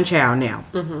have 1 child now.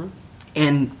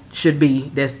 And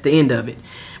that's the end of it.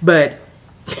 But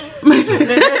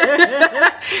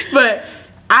but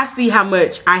I see how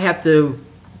much I have to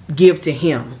give to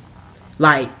him,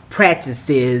 like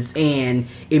practices and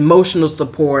emotional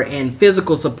support and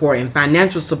physical support and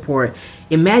financial support.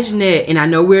 Imagine that. And I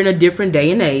know we're in a different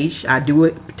day and age. I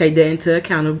do take that into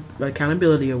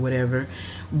accountability or whatever.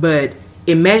 But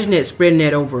imagine that, spreading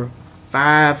that over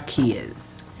 5 kids.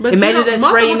 But imagine that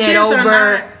spreading that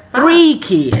over 3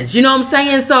 kids. You know what I'm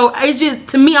saying? So it's just,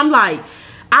 to me, I'm like,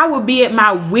 I would be at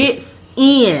my wit's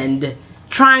end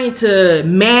trying to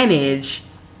manage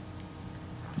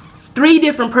 3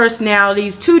 different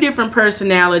personalities, 2 different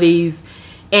personalities,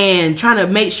 and trying to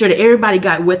make sure that everybody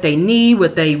got what they need,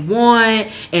 what they want,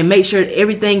 and make sure that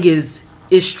everything is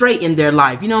straight in their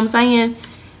life. You know what I'm saying?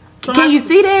 So can you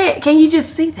see that? Can you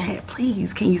just see that?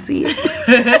 Please, can you see it?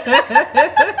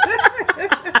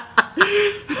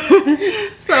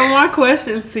 So my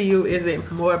question to you, is it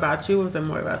more about you or is it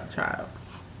more about the child?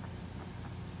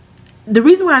 The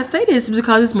reason why I say this is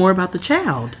because it's more about the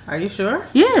child. Are you sure?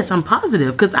 Yes, I'm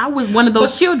positive, because I was one of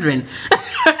those children.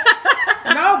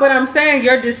 No, but I'm saying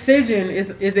your decision,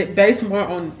 is it based more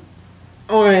on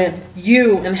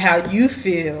you and how you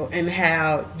feel and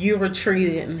how you were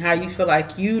treated and how you feel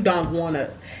like you don't want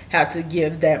to have to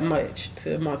give that much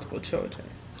to multiple children?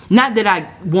 Not that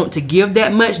I want to give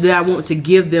that much, that I want to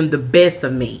give them the best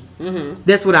of me. Mm-hmm.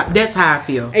 That's how I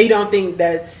feel. And you don't think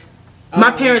that's... My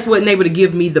parents wasn't able to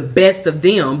give me the best of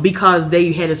them because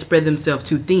they had to spread themselves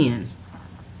too thin.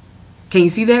 Can you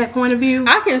see that point of view?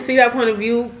 I can see that point of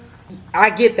view. I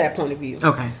get that point of view.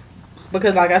 Okay.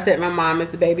 Because like I said, my mom is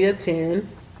the baby of 10.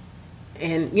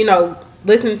 And, you know,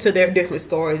 listening to their different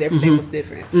stories, everything was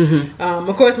different. Mm-hmm.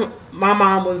 Of course, my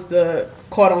mom was the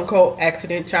quote-unquote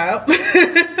accident child.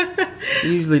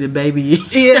 Usually the baby.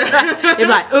 Yeah. It's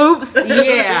like, oops,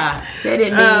 yeah. That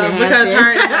didn't mean to because happen.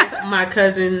 her and my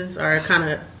cousins are kind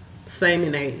of same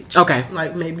in age. Okay.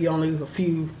 Like maybe only a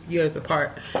few years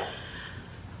apart.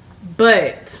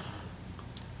 But,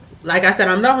 like I said,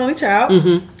 I'm the only child.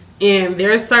 Mm-hmm. And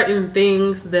there are certain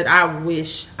things that I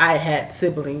wish I had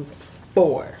siblings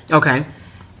for. Okay.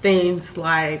 Things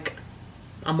like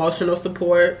emotional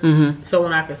support, mm-hmm.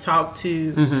 someone I could talk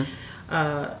to.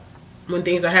 Mm-hmm. When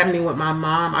things are happening with my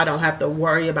mom, I don't have to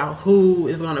worry about who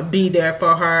is going to be there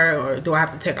for her, or do I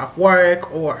have to take off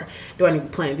work, or do I need to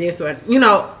plan this, or, you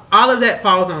know, all of that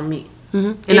falls on me.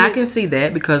 Mm-hmm. And I can see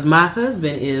that because my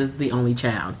husband is the only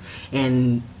child,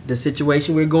 and the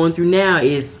situation we're going through now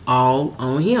is all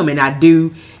on him. And I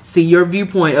do see your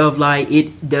viewpoint of like,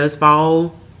 it does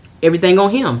fall everything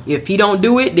on him. If he don't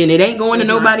do it, then it ain't going to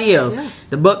nobody else. Yeah.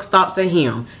 The buck stops at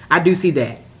him. I do see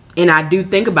that, and I do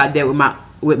think about that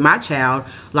with my child.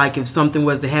 Like, if something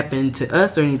was to happen to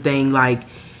us or anything, like,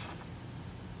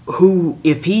 who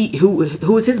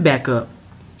is his backup?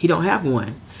 He don't have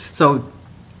one. So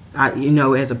I, you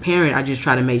know, as a parent, I just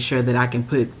try to make sure that I can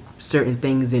put certain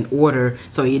things in order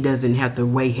so it doesn't have to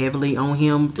weigh heavily on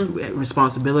him,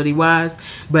 responsibility wise.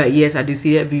 But yes, I do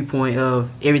see that viewpoint of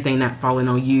everything not falling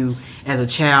on you as a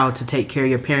child to take care of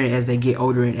your parent as they get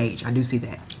older in age. I do see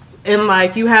that. And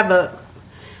like, you have a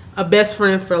best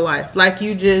friend for life. Like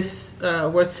you just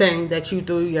were saying that you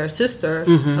threw your sister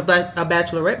a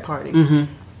bachelorette party.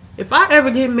 Mm-hmm. If I ever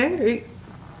get married,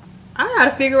 I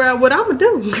gotta figure out what I'm gonna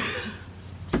do.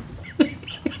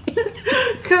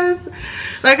 Because,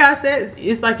 like I said,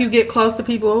 it's like you get close to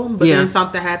people, but then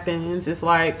something happens. It's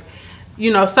like,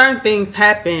 you know, certain things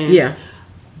happen. Yeah.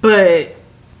 But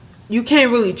you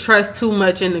can't really trust too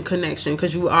much in the connection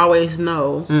because you always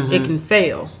know it can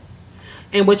fail.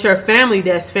 And with your family,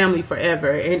 that's family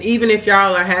forever. And even if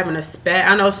y'all are having a spat,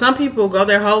 I know some people go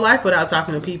their whole life without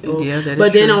talking to people. Yeah, that is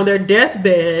but then true. On their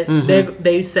deathbed,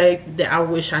 they say that I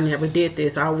wish I never did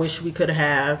this. I wish we could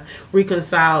have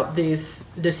reconciled this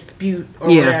dispute or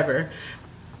whatever.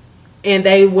 And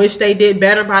they wish they did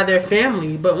better by their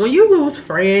family. But when you lose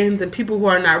friends and people who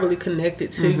are not really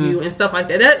connected to you and stuff like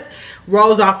that, that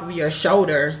rolls off of your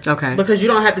shoulder. Okay. Because you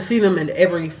don't have to see them at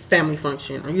every family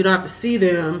function, or you don't have to see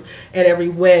them at every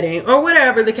wedding, or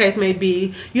whatever the case may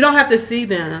be. You don't have to see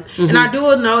them. And I do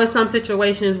know in some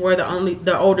situations where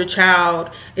the older child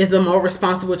is the more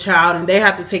responsible child and they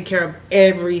have to take care of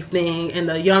everything, and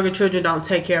the younger children don't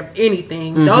take care of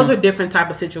anything. Those are different type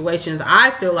of situations.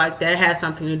 I feel like that has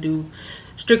something to do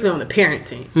strictly on the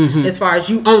parenting, as far as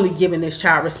you only giving this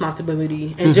child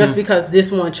responsibility, and just because this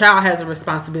one child has a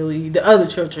responsibility, the other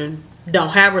children don't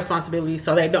have responsibility,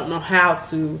 so they don't know how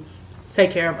to take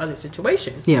care of other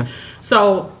situations.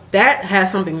 So that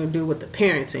has something to do with the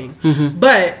parenting.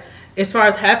 But as far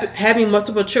as having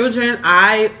multiple children,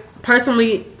 I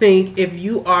personally think if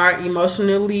you are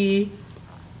emotionally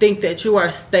think that you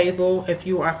are stable, if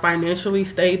you are financially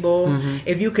stable,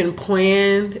 if you can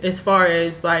plan as far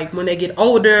as like when they get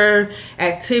older,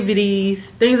 activities,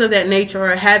 things of that nature,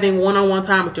 or having one-on-one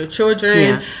time with your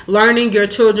children, learning your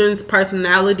children's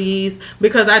personalities,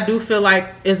 because I do feel like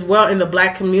as well in the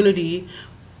Black community,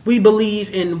 we believe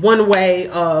in one way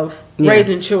of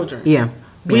raising children.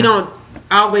 We don't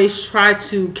always try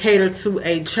to cater to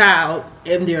a child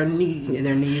and their needs.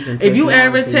 And if you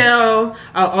ever tell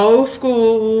an old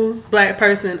school black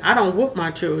person, I don't whoop my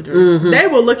children, they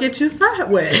will look at you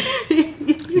sideways.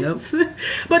 Yep.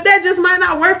 But that just might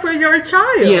not work for your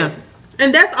child. Yeah.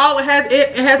 And that's all it has.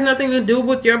 It has nothing to do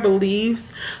with your beliefs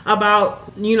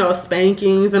about,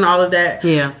 spankings and all of that.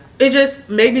 Yeah. It just,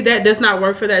 maybe that does not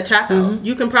work for that child.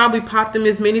 You can probably pop them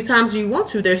as many times as you want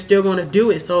to. They're still going to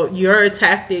do it. So your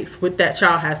tactics with that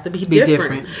child has to be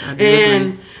different.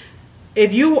 And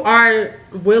if you are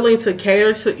willing to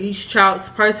cater to each child's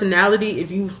personality, if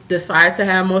you decide to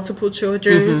have multiple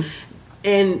children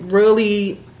and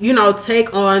really,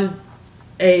 take on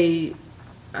a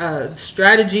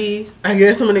strategy, I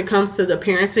guess, when it comes to the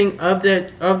parenting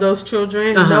of those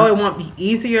children. No, it won't be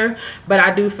easier, but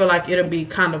I do feel like it'll be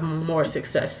kind of more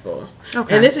successful.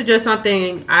 And this is just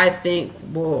something I think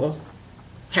will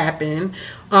happen.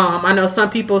 I know some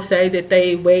people say that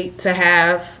they wait to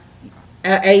have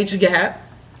an age gap.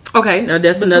 Okay, now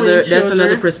that's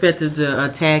another perspective to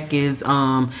attack is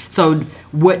so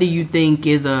what do you think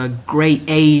is a great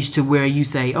age to where you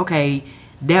say, okay,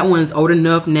 that one's old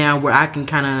enough now where I done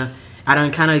kind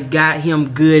of got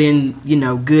him good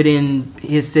in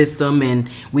his system, and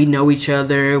we know each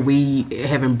other, we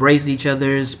have embraced each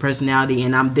other's personality,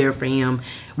 and I'm there for him.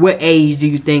 What age do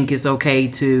you think is okay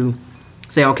to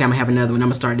say, okay, I'm gonna have another one, I'm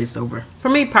gonna start this over? For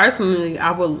me personally,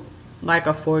 I would like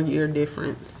a 4-year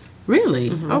difference. Really?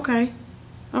 Okay,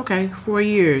 4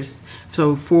 years.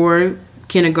 So 4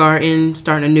 kindergarten,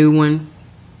 starting a new one.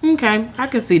 Okay, I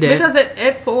can see that. Because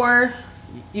at 4,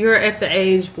 you're at the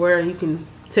age where you can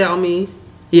tell me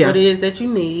what it is that you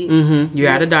need. You're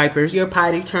out of diapers. You're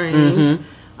potty trained.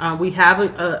 We have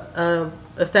a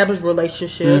established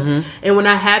relationship. And when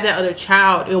I have that other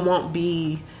child, it won't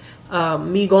be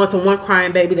me going to one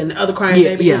crying baby, then the other crying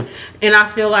baby. Yeah. And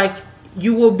I feel like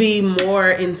you will be more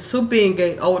into being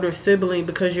an older sibling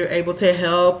because you're able to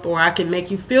help, or I can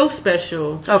make you feel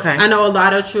special. Okay. I know a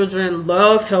lot of children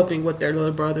love helping with their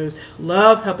little brothers,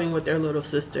 love helping with their little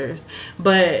sisters.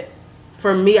 But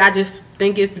for me, I just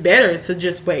think it's better to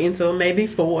just wait until maybe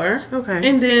 4. Okay.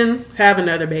 And then have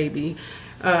another baby.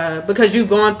 Because you've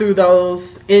gone through those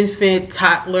infant,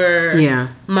 toddler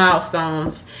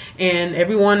milestones. And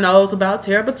everyone knows about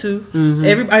Terrible 2.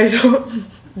 Everybody knows.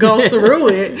 Go through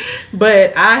it,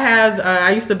 but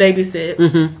I used to babysit,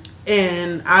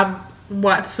 and I've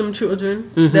watched some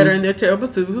children that are in their terrible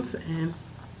 2s, and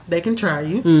they can try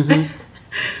you.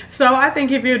 So I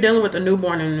think if you're dealing with a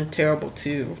newborn and a terrible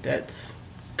 2, that's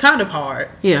kind of hard.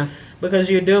 Yeah, because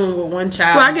you're dealing with one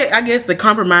child. Well, I guess the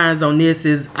compromise on this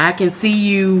is I can see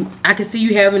you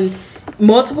having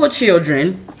multiple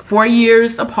children 4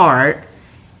 years apart,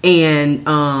 and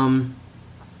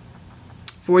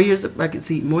 4 years, I can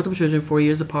see multiple children 4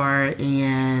 years apart,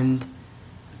 and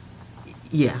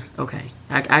yeah, okay,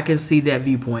 I can see that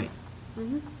viewpoint.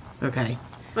 Okay.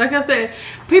 Like I said,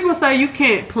 people say you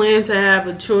can't plan to have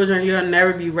a children, you'll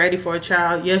never be ready for a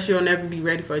child. Yes, you'll never be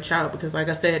ready for a child because, like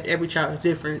I said, every child is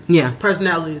different. Yeah.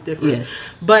 Personality is different. Yes.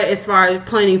 But as far as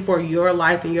planning for your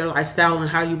life and your lifestyle and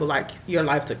how you would like your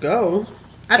life to go,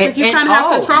 I think you kind of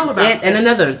have control about it. And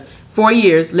another 4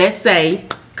 years, let's say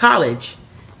college.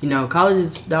 College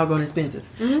is doggone expensive.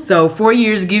 So 4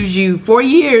 years gives you 4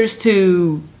 years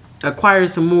to acquire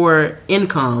some more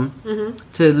income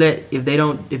to let if they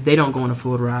don't go on a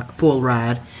full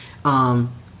ride,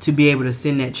 to be able to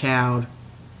send that child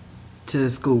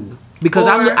to school. Because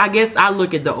I guess I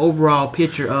look at the overall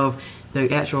picture of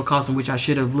the actual cost, in which I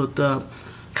should have looked up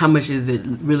how much is it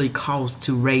really cost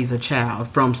to raise a child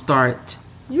from start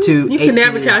to 18 can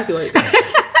never calculate that.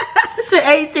 To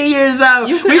 18 years old.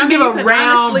 You can give a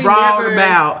round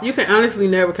about. You can honestly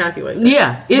never calculate that.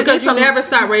 Yeah. Because you never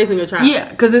stop raising a child.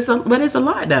 Yeah, because it's a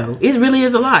lot though. It really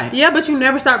is a lot. Yeah, but you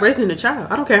never stop raising a child.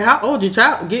 I don't care how old your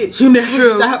child gets. You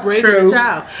never stop raising a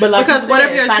child. But like because what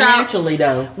if your financially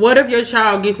though? What if your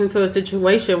child gets into a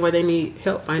situation where they need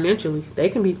help financially? They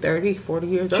can be 30, 40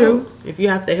 years old. If you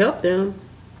have to help them,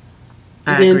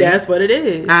 then that's what it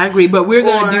is. I agree, but we're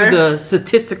going to do the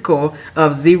statistical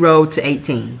of 0 to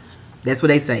 18. That's what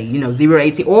they say, 0 to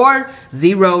 18, or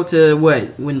 0 to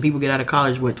what? When people get out of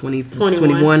college, what,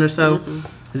 21 or so?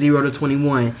 0 to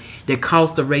 21. The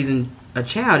cost of raising a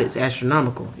child is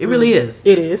astronomical. It really is.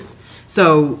 It is.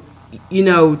 So,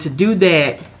 to do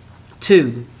that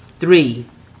 2, 3,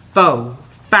 4,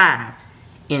 5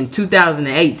 in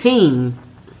 2018.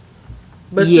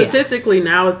 But statistically,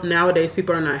 nowadays,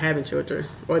 people are not having children,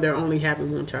 or they're only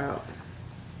having one child.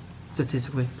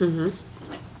 Statistically.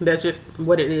 That's just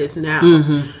what it is now.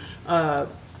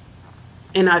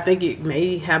 And I think it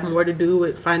may have more to do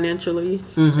with financially,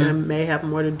 and it may have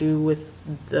more to do with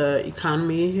the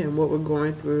economy and what we're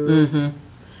going through.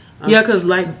 Yeah, because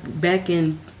like back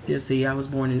in, let's see, I was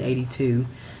born in 82,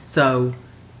 so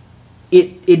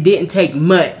it didn't take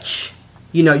much.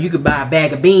 You know, you could buy a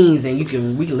bag of beans and we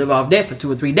can live off that for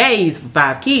 2 or 3 days for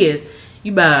 5 kids.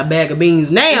 You buy a bag of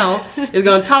beans now, it's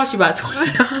gonna cost you about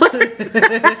 $20.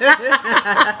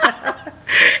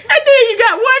 And then you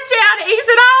got one child that eats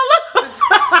it all up.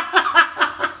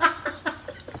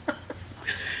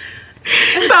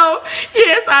 So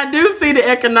yes, I do see the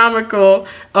economical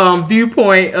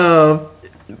viewpoint of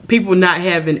people not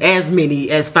having as many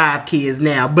as 5 kids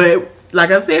now. But like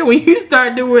I said, when you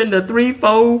start doing the 3,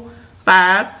 4,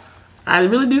 5, I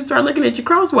really do start looking at you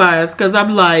crosswise, because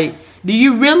I'm like, do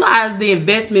you realize the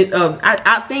investment of,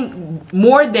 I think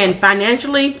more than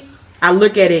financially, I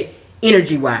look at it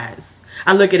energy wise.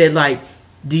 I look at it like,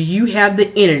 do you have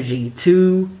the energy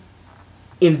to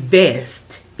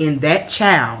invest in that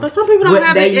child? But some people don't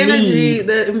have the energy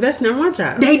to invest in one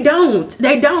child. They don't.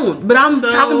 But I'm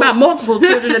talking about multiple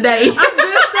children today. I'm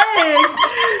just saying,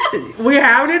 we're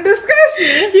having a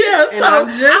discussion. Yeah, and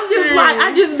so I'm just like,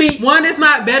 I just be, one is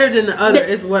not better than the other,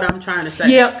 is what I'm trying to say.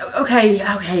 Yeah, okay.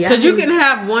 Because you can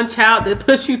have one child that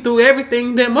puts you through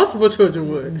everything that multiple children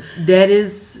would. That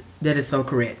is so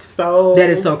correct. That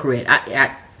is so correct.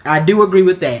 I do agree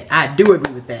with that.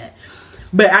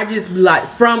 But I just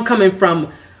like, coming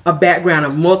from a background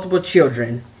of multiple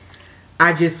children,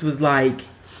 I just was like,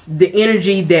 the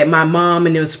energy that my mom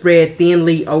and them spread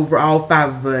thinly over all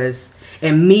 5 of us,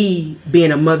 and me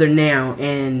being a mother now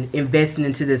and investing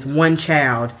into this one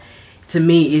child, to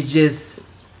me it just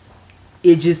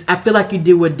I feel like you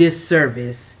do a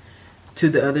disservice to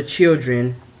the other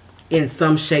children in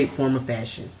some shape, form, or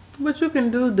fashion. But you can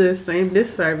do the same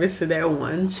disservice to that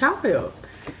one child.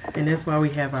 And that's why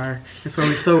we're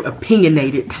so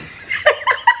opinionated.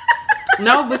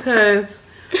 No, because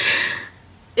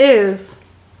if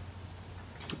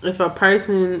a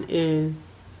person is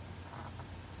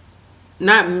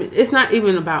not, it's not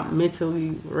even about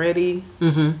mentally ready,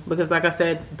 because like I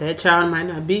said, that child might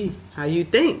not be how you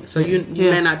think, so you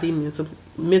may not be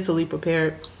mentally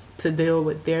prepared to deal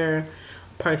with their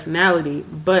personality.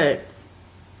 But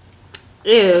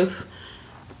if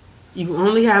you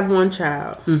only have one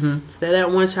child, say that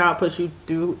one child puts you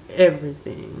through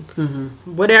everything,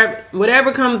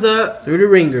 whatever comes up through the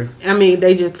ringer, I mean,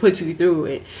 they just put you through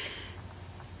it.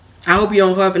 I hope you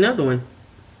don't have another one.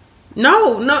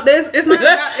 No, it's not about that.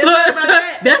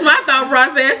 That's my thought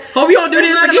process. Hope you don't do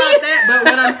this again. About that, but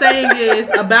what I'm saying is,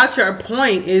 about your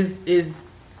point is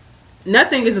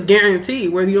nothing is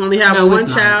guaranteed, whether you only have one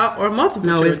child or multiple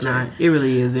children. No, it's not. It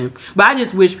really isn't. But I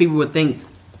just wish people would think.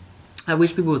 I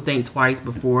wish people would think twice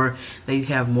before they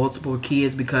have multiple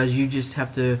kids, because you just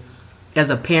have to, as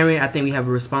a parent, I think we have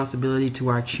a responsibility to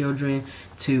our children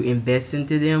to invest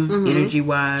into them,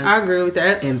 energy-wise. I agree with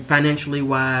that. And financially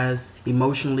wise,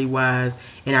 emotionally wise.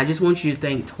 And I just want you to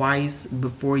think twice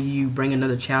before you bring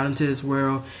another child into this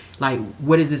world. Like,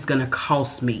 what is this going to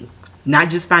cost me? Not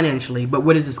just financially, but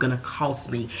what is this going to cost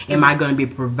me? Am I going to be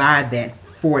able to provide that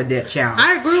for that child?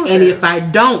 I agree with that. And if I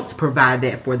I don't provide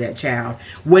that for that child,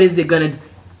 what is it going to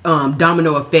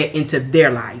domino effect into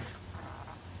their life?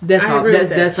 That's all.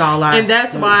 That's all I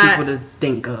want people to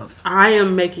think of. I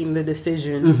am making the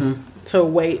decision to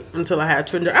wait until I have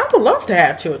children. I would love to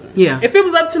have children. Yeah. If it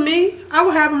was up to me, I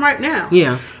would have them right now.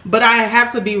 Yeah. But I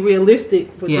have to be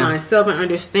realistic with myself and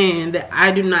understand that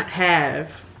I do not have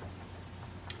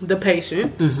the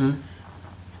patience,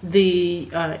 the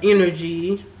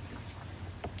energy,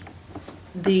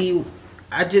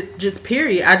 I just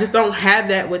period. I just don't have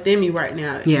that within me right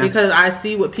now. Yeah. Because I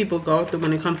see what people go through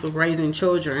when it comes to raising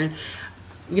children.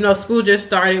 You know, school just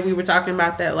started. We were talking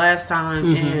about that last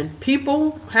time. And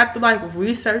people have to, like,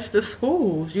 research the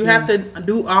schools. You have to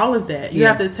do all of that. You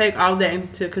have to take all of that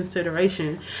into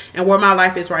consideration. And where my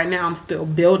life is right now, I'm still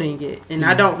building it. And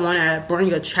I don't want to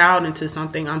bring a child into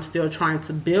something I'm still trying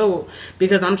to build,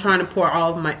 because I'm trying to pour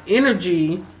all of my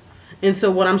energy into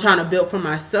what I'm trying to build for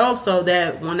myself, so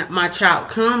that when my child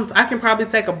comes, I can probably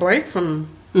take a break from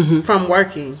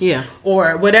working,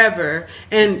 or whatever,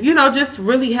 and just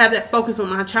really have that focus with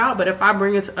my child. But if I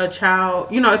bring a child,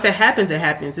 if it happens, it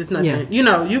happens. It's nothing.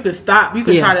 You can stop. You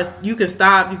can try to. You can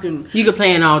stop. You can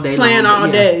plan all day.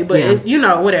 But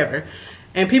whatever.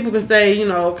 And people can say,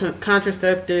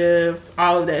 contraceptives,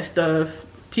 all of that stuff.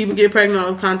 People get pregnant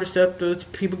on contraceptives.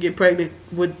 People get pregnant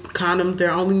with condoms.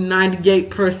 They're only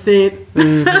 98%.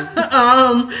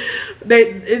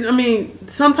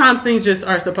 Sometimes things just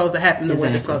are supposed to happen the way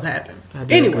they're supposed to happen.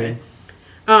 Anyway,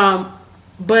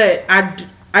 but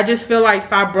I just feel like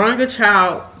if I bring a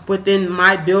child within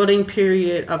my building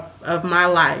period of my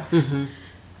life,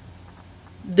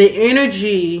 the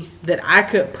energy that I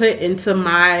could put into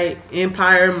my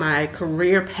empire, my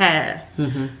career path,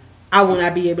 I will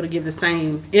not be able to give the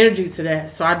same energy to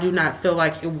that. So I do not feel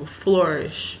like it will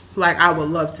flourish like I would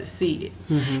love to see it.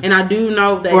 And I do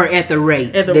know that, or at the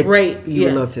rate you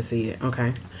would love to see it.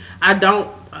 Okay. I don't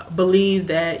believe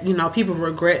that, you know, people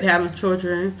regret having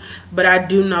children, but I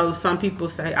do know some people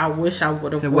say, I wish I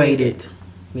would have waited.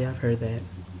 Yeah, I've heard that.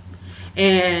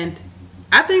 And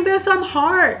I think that's something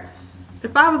hard.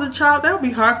 If I was a child, that would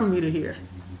be hard for me to hear.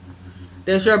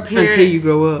 That's your parent. Until you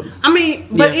grow up. I mean,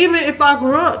 but even if I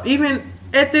grew up, even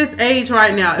at this age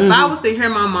right now, if I was to hear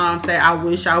my mom say, I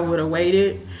wish I would have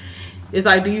waited, it's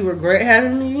like, do you regret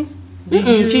having me?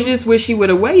 She just wish she would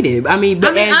have waited. I mean,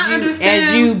 but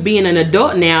as you being an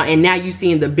adult now, and now you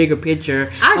seeing the bigger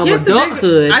picture of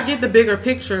adulthood. I get the bigger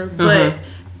picture, but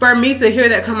for me to hear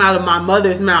that come out of my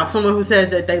mother's mouth, someone who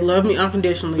says that they love me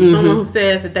unconditionally, someone who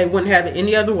says that they wouldn't have it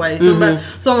any other way,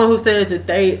 someone who says that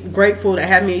they grateful to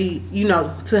have me, you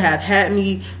know, to have had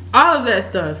me, all of that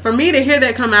stuff. For me to hear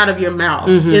that come out of your mouth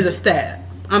is a stab.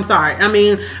 I'm sorry. I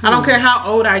mean, I don't care how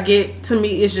old I get. To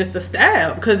me, it's just a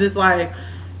stab, because it's like,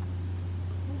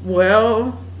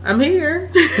 well, I'm here.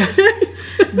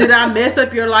 Did I mess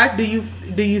up your life? Do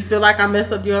you feel like I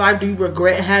messed up your life? Do you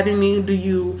regret having me? Do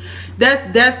you?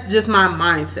 That's just my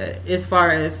mindset as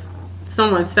far as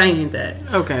someone saying that.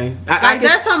 Okay.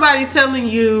 That's somebody telling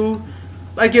you,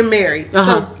 like, you're married.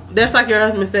 So that's like your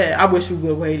husband said, I wish we would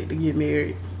have waited to get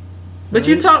married. But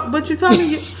you told me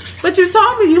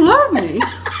you love me.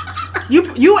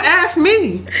 You asked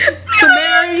me to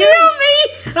marry you.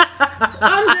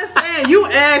 I'm just saying, you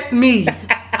asked me.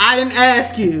 I didn't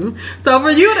ask you. So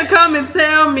for you to come and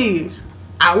tell me,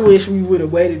 I wish we would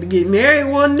have waited to get married,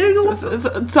 well,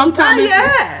 nigga, sometimes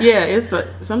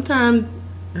sometimes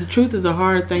the truth is a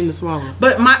hard thing to swallow.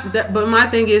 But my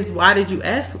thing is, why did you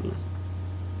ask me?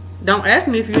 Don't ask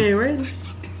me if you ain't ready.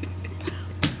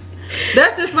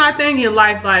 That's just my thing in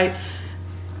life. Like,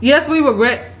 yes, we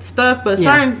regret stuff, but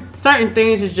certain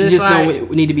things is just like,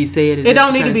 don't need to be said. It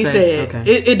don't need to be said. Okay.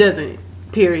 It doesn't.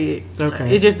 Period.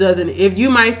 Okay. It just doesn't. If you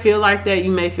might feel like that,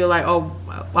 you may feel like, oh,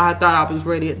 I thought I was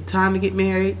ready at the time to get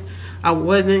married. I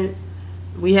wasn't.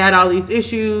 We had all these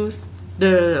issues.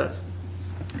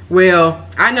 Well,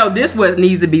 I know this what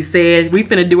needs to be said. We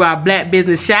finna do our Black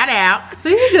business shout out.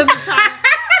 See, she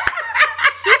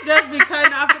just be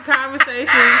cutting off the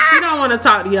conversation. She don't want to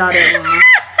talk to y'all that long.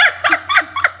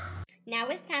 Now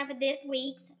it's time for this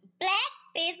week's Black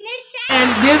business shout.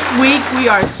 And this week we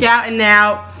are shouting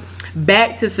out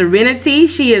back to Serenity.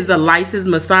 She is a licensed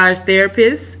massage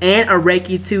therapist and a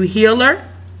Reiki 2 healer.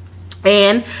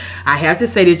 And I have to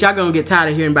say this, y'all gonna get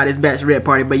tired of hearing about this bachelorette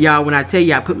party, but y'all, when I tell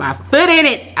you I put my foot in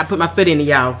it,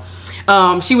 y'all.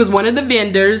 She was one of the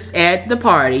vendors at the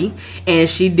party, and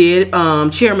she did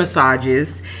chair massages.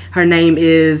 Her name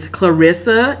is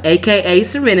Clarissa, aka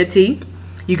Serenity.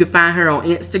 You can find her on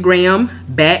Instagram,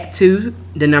 back to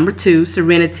the number 2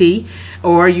 Serenity,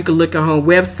 or you can look on her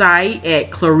website at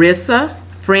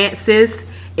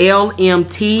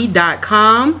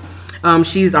ClarissaFrancisLMT.com.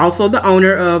 She's also the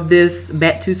owner of this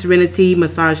Back to Serenity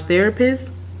massage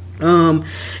therapist.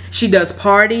 She does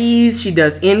parties, she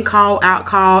does in-call,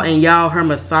 out-call, and y'all, her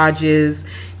massages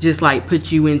just like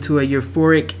put you into a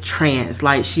euphoric trance.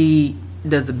 Like, she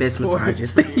does the best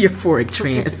massages. Euphoric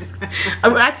trance.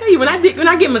 I tell you, when I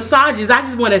get massages, I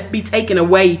just want to be taken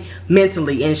away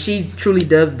mentally, and she truly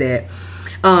does that.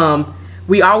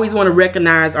 We always want to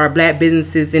recognize our Black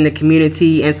businesses in the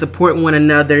community and support one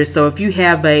another. So if you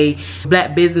have a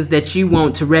Black business that you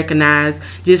want to recognize,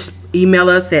 just email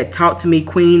us at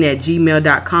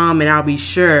talktomequeen@gmail.com, and I'll be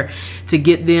sure to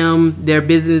get them their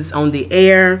business on the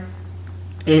air.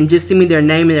 And just send me their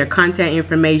name and their contact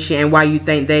information and why you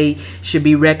think they should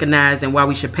be recognized and why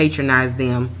we should patronize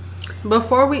them.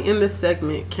 Before we end this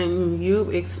segment, can you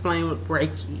explain what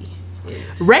Reiki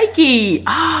is? Reiki!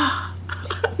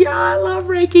 Yeah, I love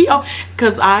Reiki. Oh,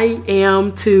 because I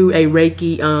am too a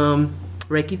Reiki 2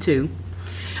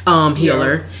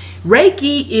 healer. Yeah.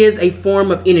 Reiki is a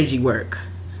form of energy work.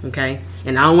 Okay?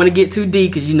 And I don't want to get too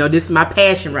deep because, you know, this is my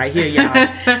passion right here, y'all.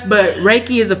 But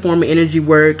Reiki is a form of energy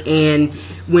work. And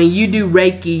when you do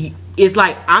Reiki, it's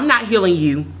like, I'm not healing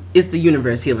you. It's the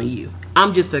universe healing you.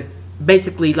 I'm just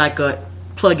basically like a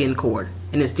plug-in cord,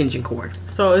 an extension cord.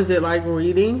 So is it like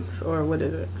readings, or what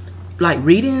is it? Like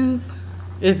readings?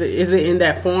 Is it in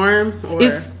that form? Or?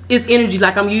 It's energy.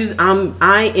 Like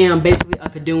I am basically a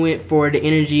conduit for the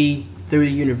energy through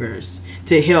the universe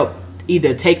to help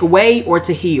either take away or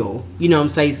to heal. You know what I'm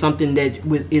saying? Something that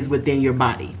is within your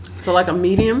body. So like a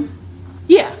medium?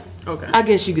 Yeah. Okay. I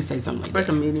guess you could say something like that. Like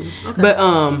a medium. Okay. But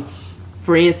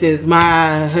for instance,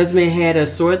 my husband had a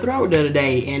sore throat the other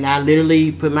day, and I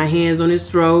literally put my hands on his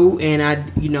throat, and I,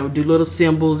 do little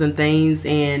symbols and things,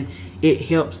 and it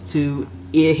helped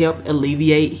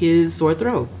alleviate his sore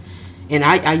throat. And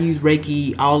I use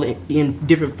Reiki all in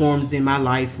different forms in my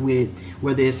life, with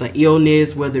whether it's an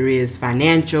illness, whether it's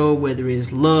financial, whether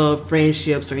it's love,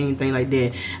 friendships, or anything like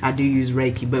that. I do use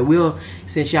Reiki. But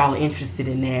since y'all are interested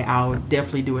in that, I'll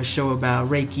definitely do a show about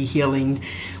Reiki healing,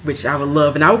 which I would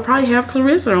love. And I would probably have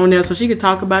Clarissa on there so she could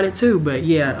talk about it too. But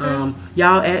yeah,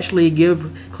 y'all actually give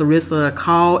Clarissa a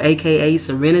call, aka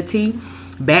Serenity,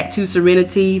 Back to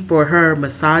Serenity, for her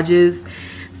massages,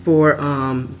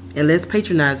 and let's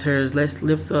patronize hers. Let's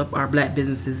lift up our black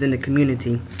businesses in the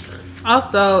community.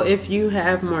 Also, if you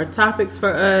have more topics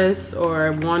for us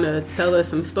or want to tell us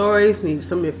some stories, need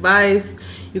some advice,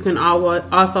 you can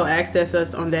also access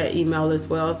us on that email as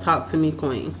well. Talk to me,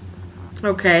 Queen.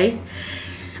 Okay.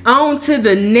 On to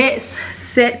the next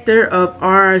sector of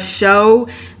our show,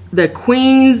 the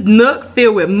Queen's Nook,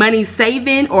 filled with money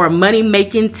saving or money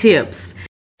making tips.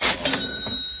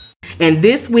 And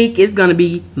this week is going to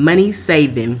be money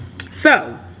saving.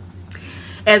 So,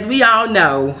 as we all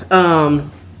know,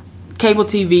 cable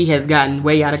TV has gotten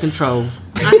way out of control.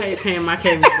 I hate paying my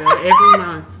cable bill every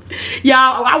month.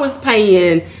 Y'all, I was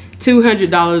paying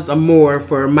 $200 or more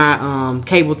for my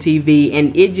cable TV,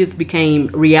 and it just became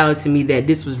reality to me that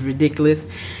this was ridiculous.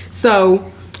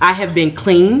 So, I have been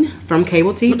clean from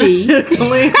cable TV.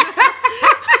 Clean?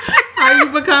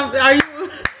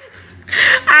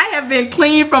 I have been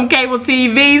clean from cable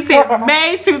TV since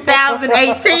May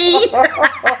 2018.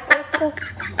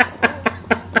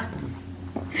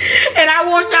 And I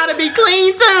want y'all to be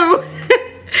clean too.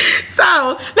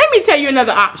 So, let me tell you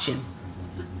another option.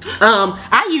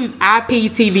 I use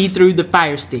IPTV through the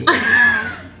Fire Stick.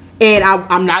 And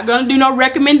I'm not going to do no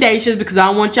recommendations because I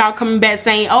don't want y'all coming back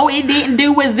saying, oh, it didn't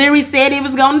do what Ziri said it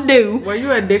was going to do. Were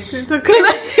you addicted to cooking?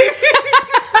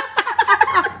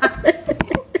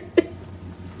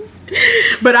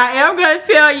 But I am going to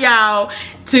tell y'all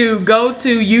to go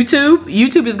to YouTube.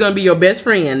 YouTube is going to be your best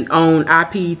friend on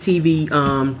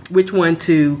IPTV. Which one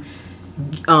to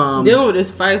deal with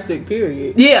this Fire Stick,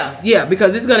 period. Yeah,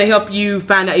 because it's going to help you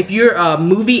find out if you're a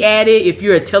movie addict, if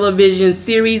you're a television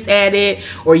series addict,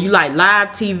 or you like live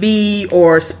TV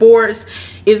or sports.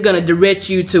 It's going to direct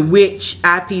you to which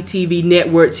IPTV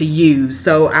network to use.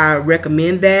 So I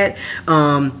recommend that.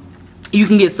 You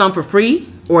can get some for free,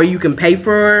 or you can pay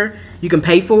for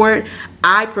it.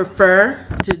 I prefer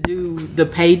to do the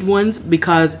paid ones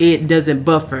because it doesn't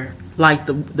buffer like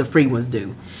the free ones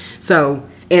do. So,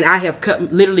 and I have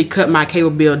literally cut my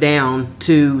cable bill down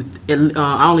to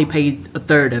I only paid a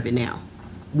third of it now,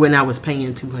 when I was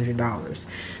paying $200.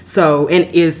 So, and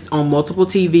it's on multiple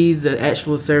TVs, the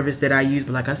actual service that I use.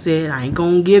 But like I said, I ain't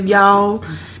gonna give y'all,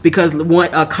 because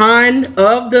a con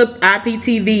of the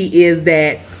IPTV is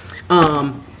that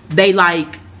they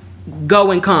like go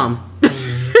and come.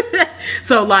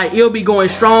 So like it'll be going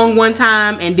strong one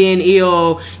time and then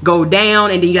it'll go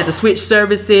down, and then you have to switch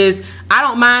services. I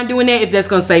don't mind doing that if that's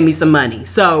gonna save me some money.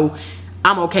 So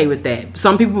I'm okay with that.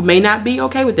 Some people may not be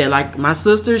okay with that. Like my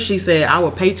sister, she said I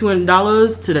will pay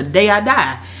 $200 to the day I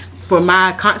die for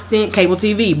my constant cable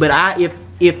TV. But if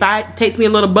it takes me a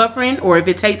little buffering, or if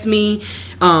it takes me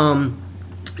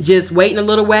just waiting a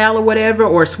little while or whatever,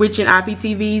 or switching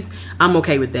IPTVs, I'm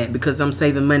okay with that because I'm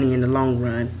saving money in the long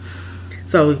run.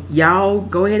 So y'all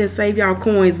go ahead and save y'all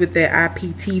coins with that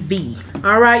IPTV.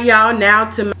 Alright y'all, now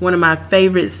to one of my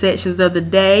favorite sections of the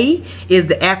day is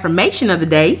the affirmation of the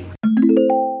day.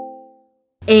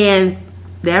 And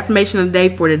the affirmation of the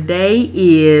day for today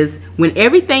is, when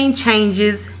everything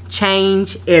changes,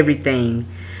 change everything.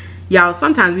 Y'all,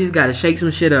 sometimes we just gotta shake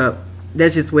some shit up.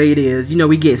 That's just the way it is. You know,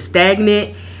 we get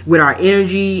stagnant with our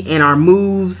energy and our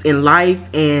moves in life,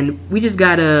 and we just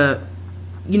gotta,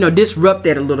 disrupt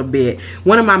that a little bit.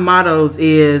 One of my mottos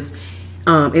is,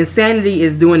 insanity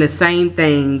is doing the same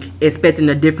thing, expecting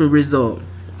a different result.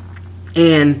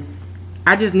 And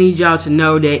I just need y'all to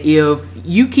know that if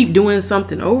you keep doing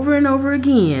something over and over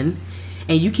again,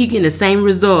 and you keep getting the same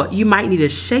result, you might need to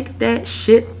shake that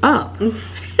shit up.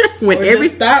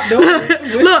 Stop doing it.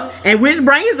 Look, and which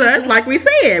brings us, like we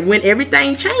said, when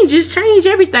everything changes, change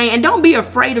everything, and don't be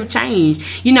afraid of change.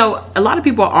 A lot of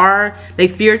people they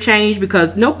fear change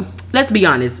because, let's be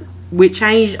honest, with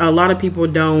change, a lot of people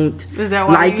don't like it. Is that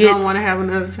why you don't want to have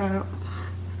another child?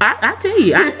 I tell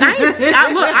you, look,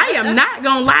 I am not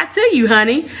gonna lie to you,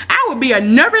 honey. I would be a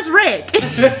nervous wreck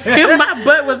if my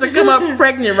butt was to come up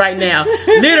pregnant right now.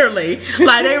 Literally.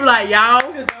 Like, they were like, y'all,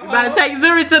 you better take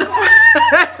Zuri to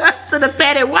the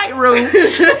padded white room.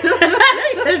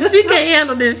 She can't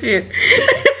handle this shit.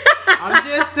 I'm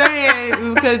just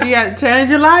saying, because you have to change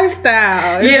your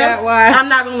lifestyle. Is that why? I'm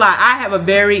not gonna lie. I have a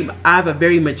very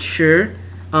mature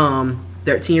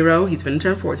 13-year-old. He's finna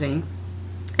turn 14,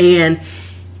 and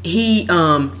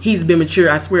he's been mature,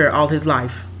 I swear, all his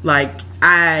life. Like,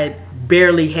 I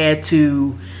barely had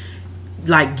to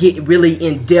like get really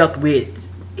in depth with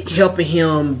helping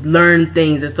him learn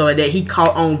things and so like that. He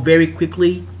caught on very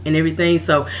quickly and everything.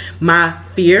 So my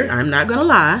fear, I'm not gonna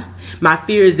lie, my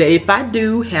fear is that if I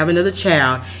do have another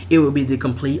child, it will be the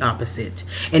complete opposite,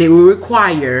 and it will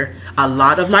require a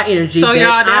lot of my energy. So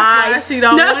y'all, that's why she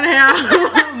don't want to have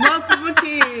multiple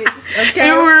kids. Okay,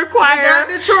 it will require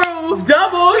the truth.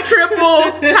 double, triple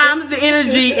times the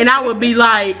energy, and I would be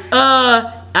like,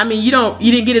 I mean, you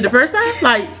didn't get it the first time,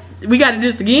 like, we got to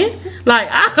do this again? Like,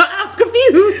 I'm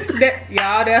confused.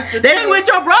 Y'all, that's the truth. That ain't what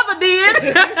your brother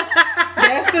did.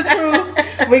 That's the truth.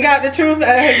 We got the truth,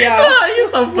 y'all. Oh,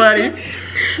 you're so funny.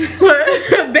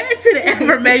 But back to the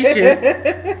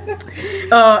affirmation.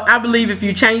 I believe if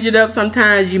you change it up,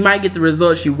 sometimes you might get the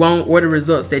results you want or the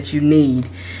results that you need.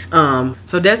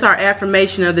 So that's our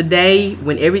affirmation of the day.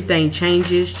 When everything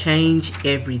changes, change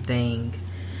everything.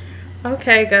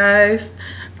 Okay, guys.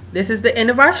 This is the end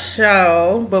of our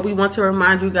show, but we want to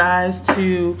remind you guys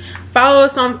to follow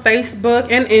us on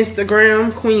Facebook and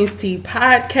Instagram, Queen's Tea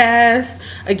Podcast.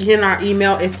 Again, our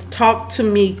email is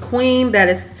talktomequeen, that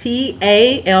is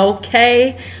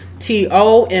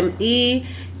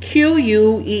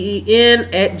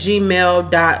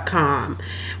TALKTOMEQUEEN@gmail.com.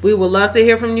 We would love to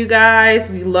hear from you guys.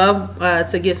 We love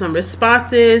to get some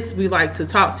responses. We like to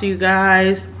talk to you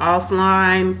guys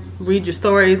offline, read your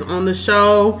stories on the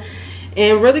show,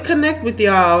 and really connect with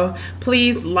y'all.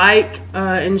 Please like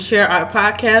and share our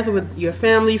podcast with your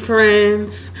family,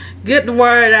 friends. Get the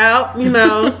word out, you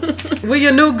know. We're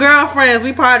your new girlfriends.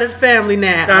 We part of the family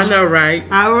now. I know, right?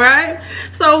 All right.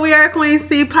 So we are Queen's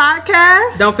Tea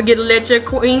Podcast. Don't forget to let your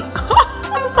queen...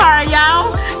 I'm sorry,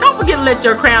 y'all. Don't forget to let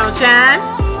your crown shine.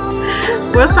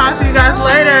 We'll talk to you guys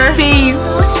later.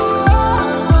 Peace.